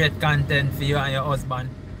great content for you and your husband.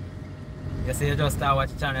 You see, you just start watch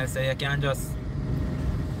the channel, so you can just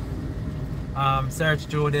search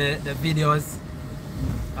through the videos,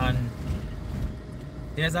 and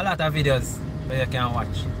there's a lot of videos where you can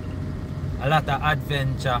watch. A lot of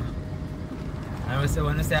adventure. And we say,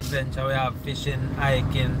 when we say adventure, we have fishing,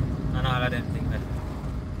 hiking, and all of them things there.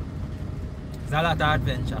 There's a lot of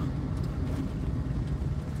adventure.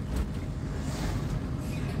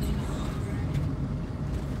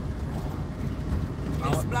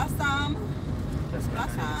 Miss Blossom. Miss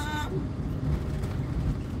Blossom.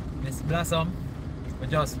 Miss Blossom.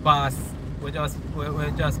 We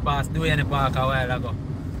just passed Duane Park a while ago.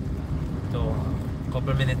 So a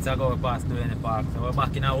couple minutes ago we passed Duane Park. So we're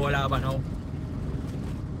back in a whole harbour now.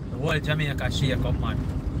 The whole Jamaica shake up, man.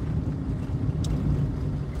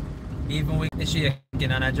 Even with the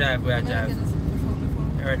shaking and a drive where I drive.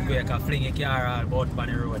 Earthquake a fling your car all about on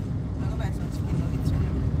the road. I'll go buy some chicken nuggets.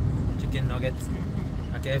 Chicken nuggets?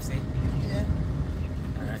 A KFC? Yeah.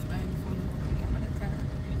 Alright. Buying food. Get my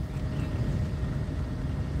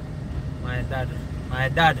car. My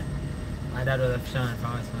dad was a fisherman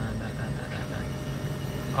from us, man.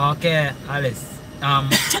 Okay, Alice.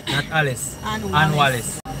 Not Alice. Ann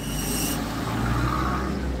Wallace.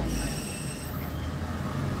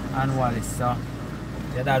 Ann Wallace, so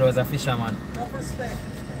your dad was a fisherman.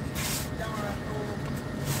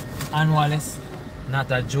 Ann Wallace,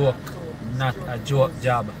 not a joke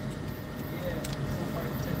job.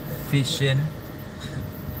 Fishing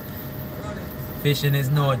is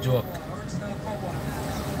no joke.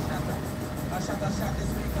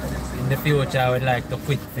 In the future, I would like to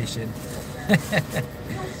quit fishing.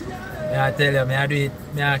 I tell you, I do it.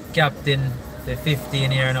 I captain the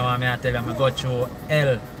 15 years now, and I tell you, I go through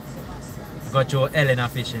hell. I go through hell in a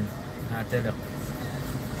fishing. I tell you.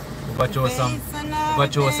 We go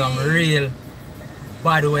through some real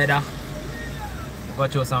bad weather. We go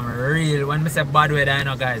through some real, when I say bad weather, you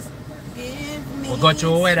know, guys, we go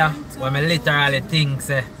through weather where I literally think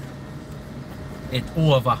say it's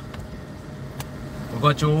over. We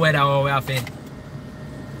go through weather where we have to.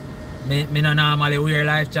 Me no normally wear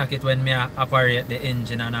life jacket when me operate the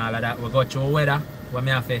engine and all of that. We go through weather where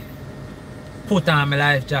me have to put on my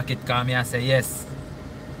life jacket because me I say yes,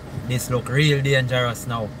 this look real dangerous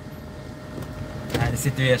now. And the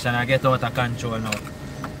situation I get out of control now.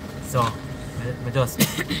 So I just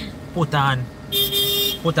put on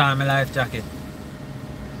my life jacket.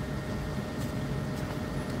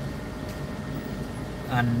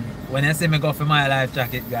 And when you see me go for my life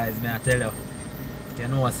jacket, guys, me I tell you, you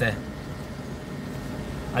know what I say,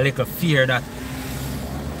 a little fear that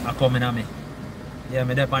are coming at me. Yeah,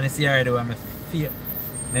 me up on the sea already where me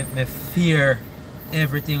fear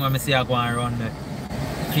everything when I see I go around me.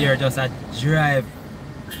 Fear just a drive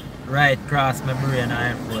right across my brain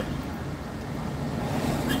and airport.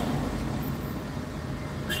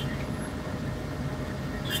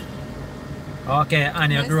 Okay,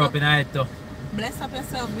 Annie, you grew up in it too. Bless up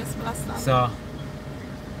yourself, Miss Blossom.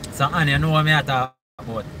 So Annie, you know what I talk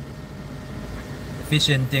about? The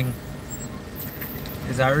fishing thing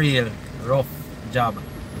is a real rough job.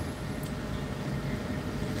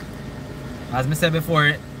 As I said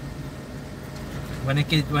before, when the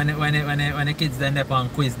kids then up on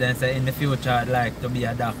quiz, then say in the future I'd like to be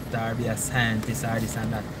a doctor or be a scientist or this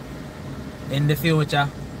and that. In the future,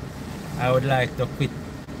 I would like to quit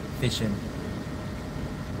fishing.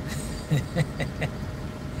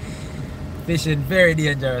 Fishing very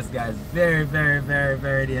dangerous, guys. Very, very, very,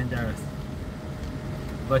 very dangerous.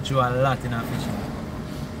 But you are a lot in our fishing.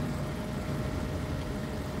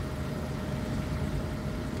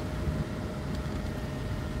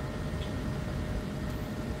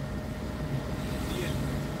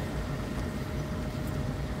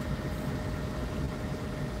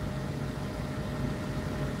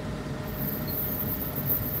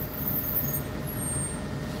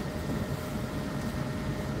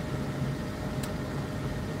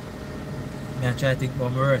 I try to think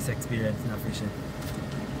about my worst experience in fishing.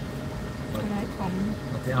 But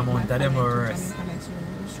the amount of them were worse.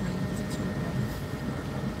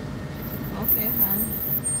 Okay, Han.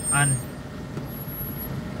 And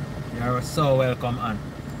you are so welcome, Ann.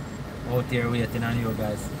 Out here waiting on you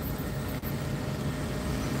guys.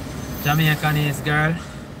 Jamaicanese girl.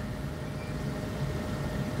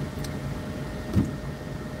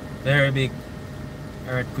 Very big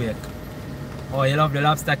earthquake. Oh, you love the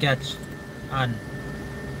lobster catch? And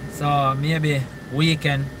so maybe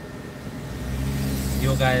weekend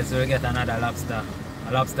you guys will get another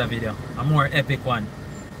lobster video, a more epic one.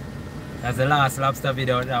 That's the last lobster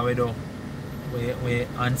video that we do. We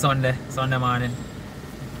on Sunday morning.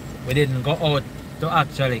 We didn't go out to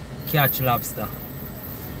actually catch lobster.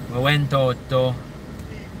 We went out to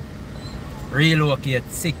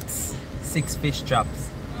relocate six fish traps.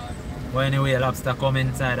 But anyway, lobster come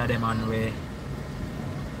inside of them and we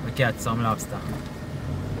catch some lobster.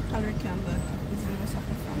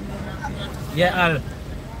 Yeah, Al.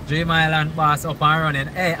 Dream Island boss up and running.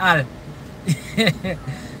 Hey, Al.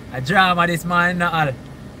 A drama this morning, no, Al.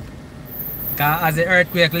 Cause as the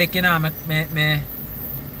earthquake licking on, me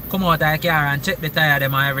come out of the car and check the tire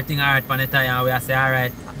them and everything alright on the tire, and we say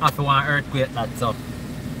alright, after one earthquake that's up.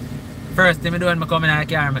 First thing I do when I come in the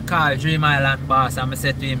car, I call Dream Island boss and I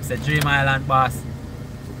say to him, say, Dream Island boss,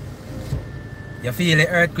 you feel the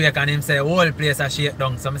earthquake? And him say, whole place a shake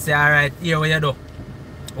down. So I say, alright, here what you do.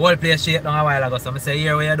 Whole place shake down a while ago, so I say,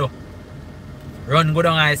 here what you do. Run go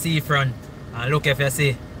down the seafront and look if you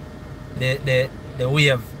see the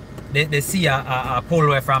wave, the sea a pull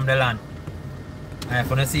away from the land. And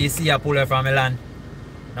if you see sea a pull away from the land,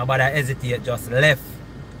 nobody hesitate, just left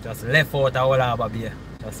out of Harbor Bay.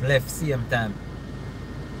 Just left same time.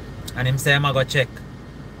 And him say, I'm go check.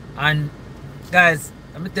 And guys,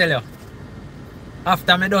 let me tell you,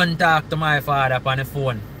 after I done talk to my father on the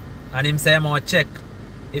phone, and him say, I'm go check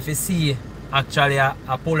if you see actually a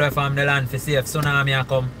pull away from the land to see if tsunami a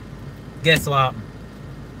come. Guess what happened?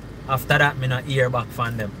 After that, I not hear back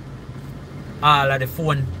from them. All of the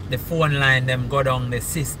phone line them go down, the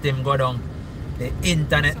system go down, the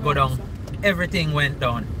internet go down, everything went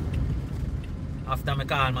down. After I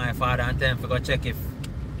call my father and tell him to go check if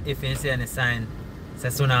he see any sign say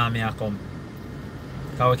tsunami a come.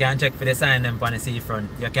 Because we can check for the sign them on the seafront.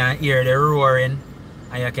 You can hear the roaring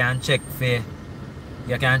and you can check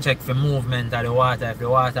for movement of the water. If the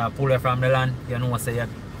water pull from the land, you know say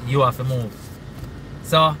you have to move.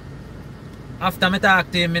 So after I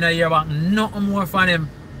talk to him, I don't hear back nothing more from him.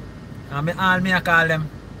 And I call them,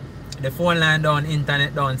 the phone line down,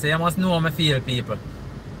 internet down. So you must know how I feel, people.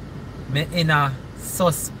 Me in a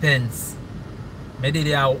suspense. Me did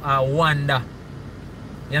a wonder.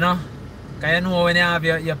 You know? Because you know when you have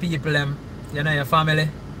your people, you know, your family,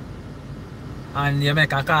 and you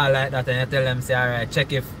make a call like that and you tell them, say, alright,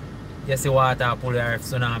 check if you see water pull or if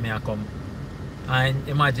tsunami a come. And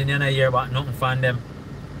imagine you don't hear about nothing from them.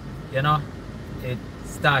 You know? It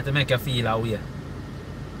start to make you feel away.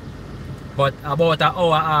 But about an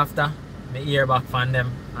hour after, me hear back from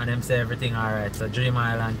them and them say everything alright. So Dream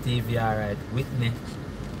Island TV alright. Whitney,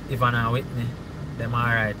 Ivan and Whitney, them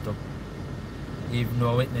alright too. Even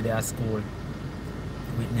though Whitney they are school,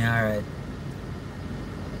 Whitney alright.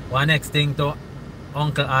 One next thing to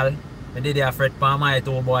Uncle Al, I did a fret for my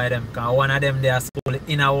two boy them, cause one of them they are school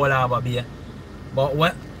in a whole Harbor Bay.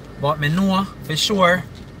 But me know for sure,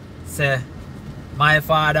 say my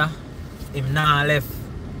father, him not left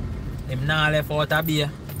out of Bay.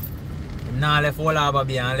 Him not left whole Harbor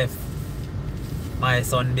Bay and left my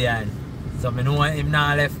son behind. So me know him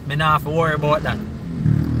not left, me not have to worry about that.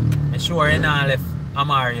 Me sure he not left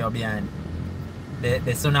Amario behind. The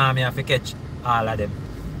tsunami have to catch all of them.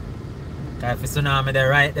 Because if the tsunami they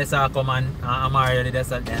right they saw come and Amario they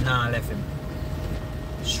not left him.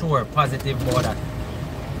 Sure, positive about that.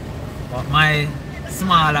 But my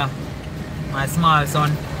small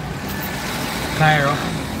son, Cairo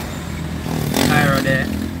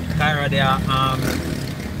they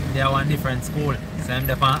are one different school. So I'm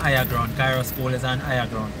on higher ground. Cairo school is on higher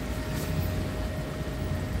ground.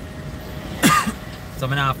 So I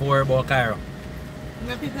don't have to worry about Cairo.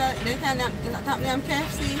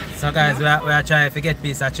 So guys, we are trying to get a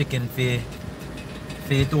piece of chicken for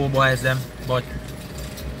two boys them, but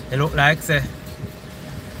it look like say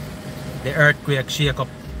the earthquake shake up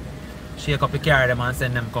the car them and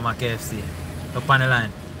send them come to KFC. Up on the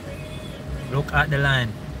line. Look at the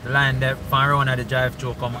line. The line there from around at the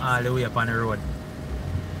drive-thru come all the way up on the road.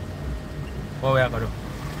 What we are going to do?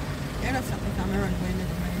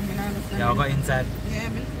 Yeah, we'll go inside. Yeah,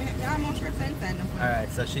 I'm not sure if inside. Alright,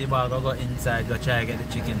 so Sheba will go inside, go try to get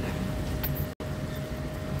the chicken.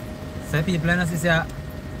 So people don't see an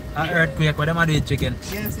earthquake, what them do with chicken?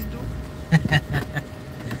 Yes, it do.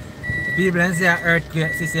 People don't see an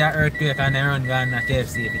earthquake and they run down to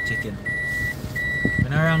KFC for chicken.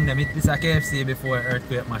 When I wrong them, it is a KFC before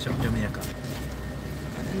earthquake mash up Jamaica. I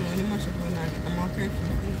don't know, when mash up when I'm more careful.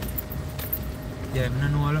 Yeah, I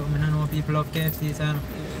know people love KFC, so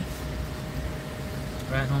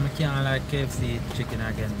right now I can't like KFC chicken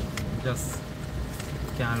again. Just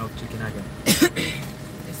can't love chicken again.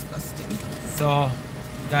 Disgusting. So,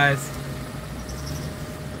 guys,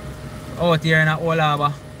 out here in Old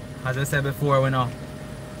Harbor, as I said before, we know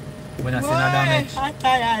When I see no damage. I'm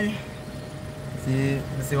tired. See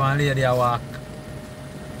one lady a walk.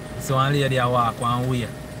 See one lady a walk one way.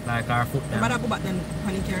 Like her foot them. But I go back then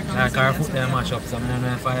panic here. Like her foot them mash up. So I don't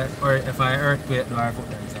know if I earthquake do her foot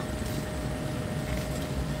them.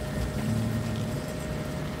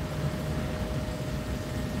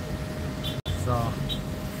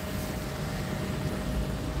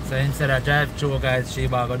 So instead of drive through, guys, she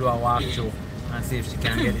about go do a walk through and see if she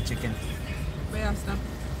can get the chicken. Where you stop?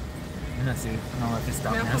 I don't see no if you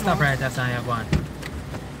stop. I stop right that's how you're going.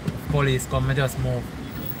 Police come, I just move.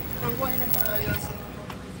 I'm going in the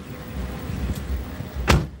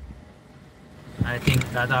I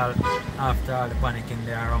think that after all the panicking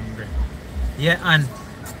they are hungry. Yeah, and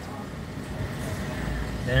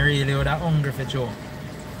they really would have hungry for sure.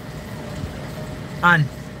 And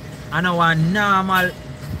I know one normal,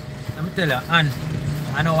 let me tell you, and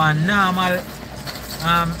I know one normal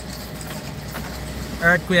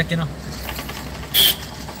earthquake, you know.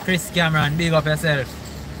 Chris Cameron, big up yourself.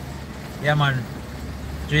 Yeah man,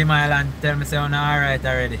 Dream Island tell me say you're alright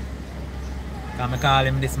already. Can I call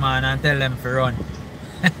him this man and tell them to run.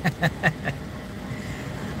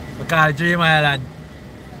 We call Dream Island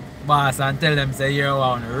boss and tell them say you're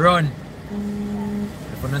one run.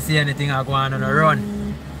 If you don't see anything I go on run.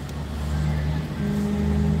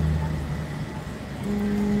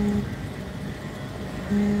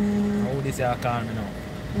 How this you call me now?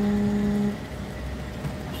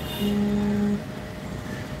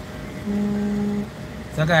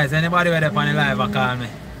 So guys, anybody where they on the live and call me.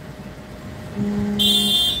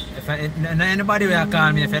 If anybody will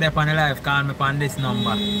call me, if you're on the live, call me on this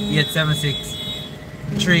number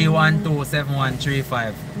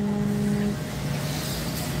 876-312-7135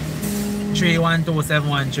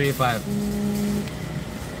 312-7135.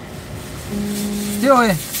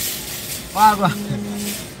 Joey, wow.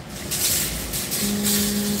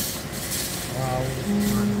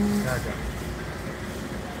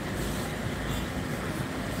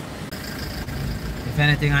 If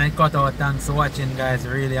anything I cut out, thanks for watching guys,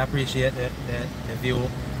 really appreciate the view.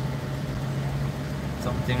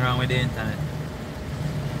 Something wrong with the internet.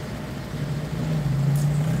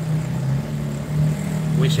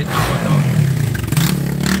 Wish it not cut out.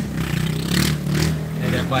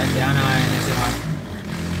 They're quite annoying, is it?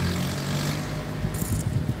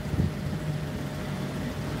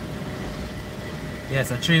 Yeah,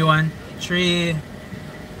 so 313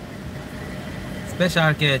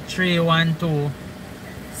 special K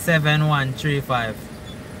 312-7135.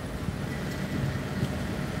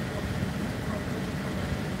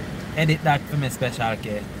 Edit that for me, special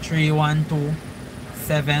K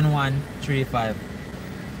 312-7135.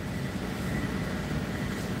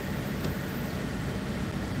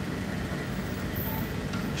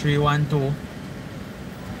 Three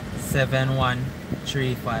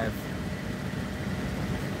 1-2-7-1-3-5.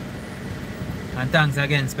 And thanks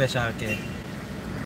again, special K.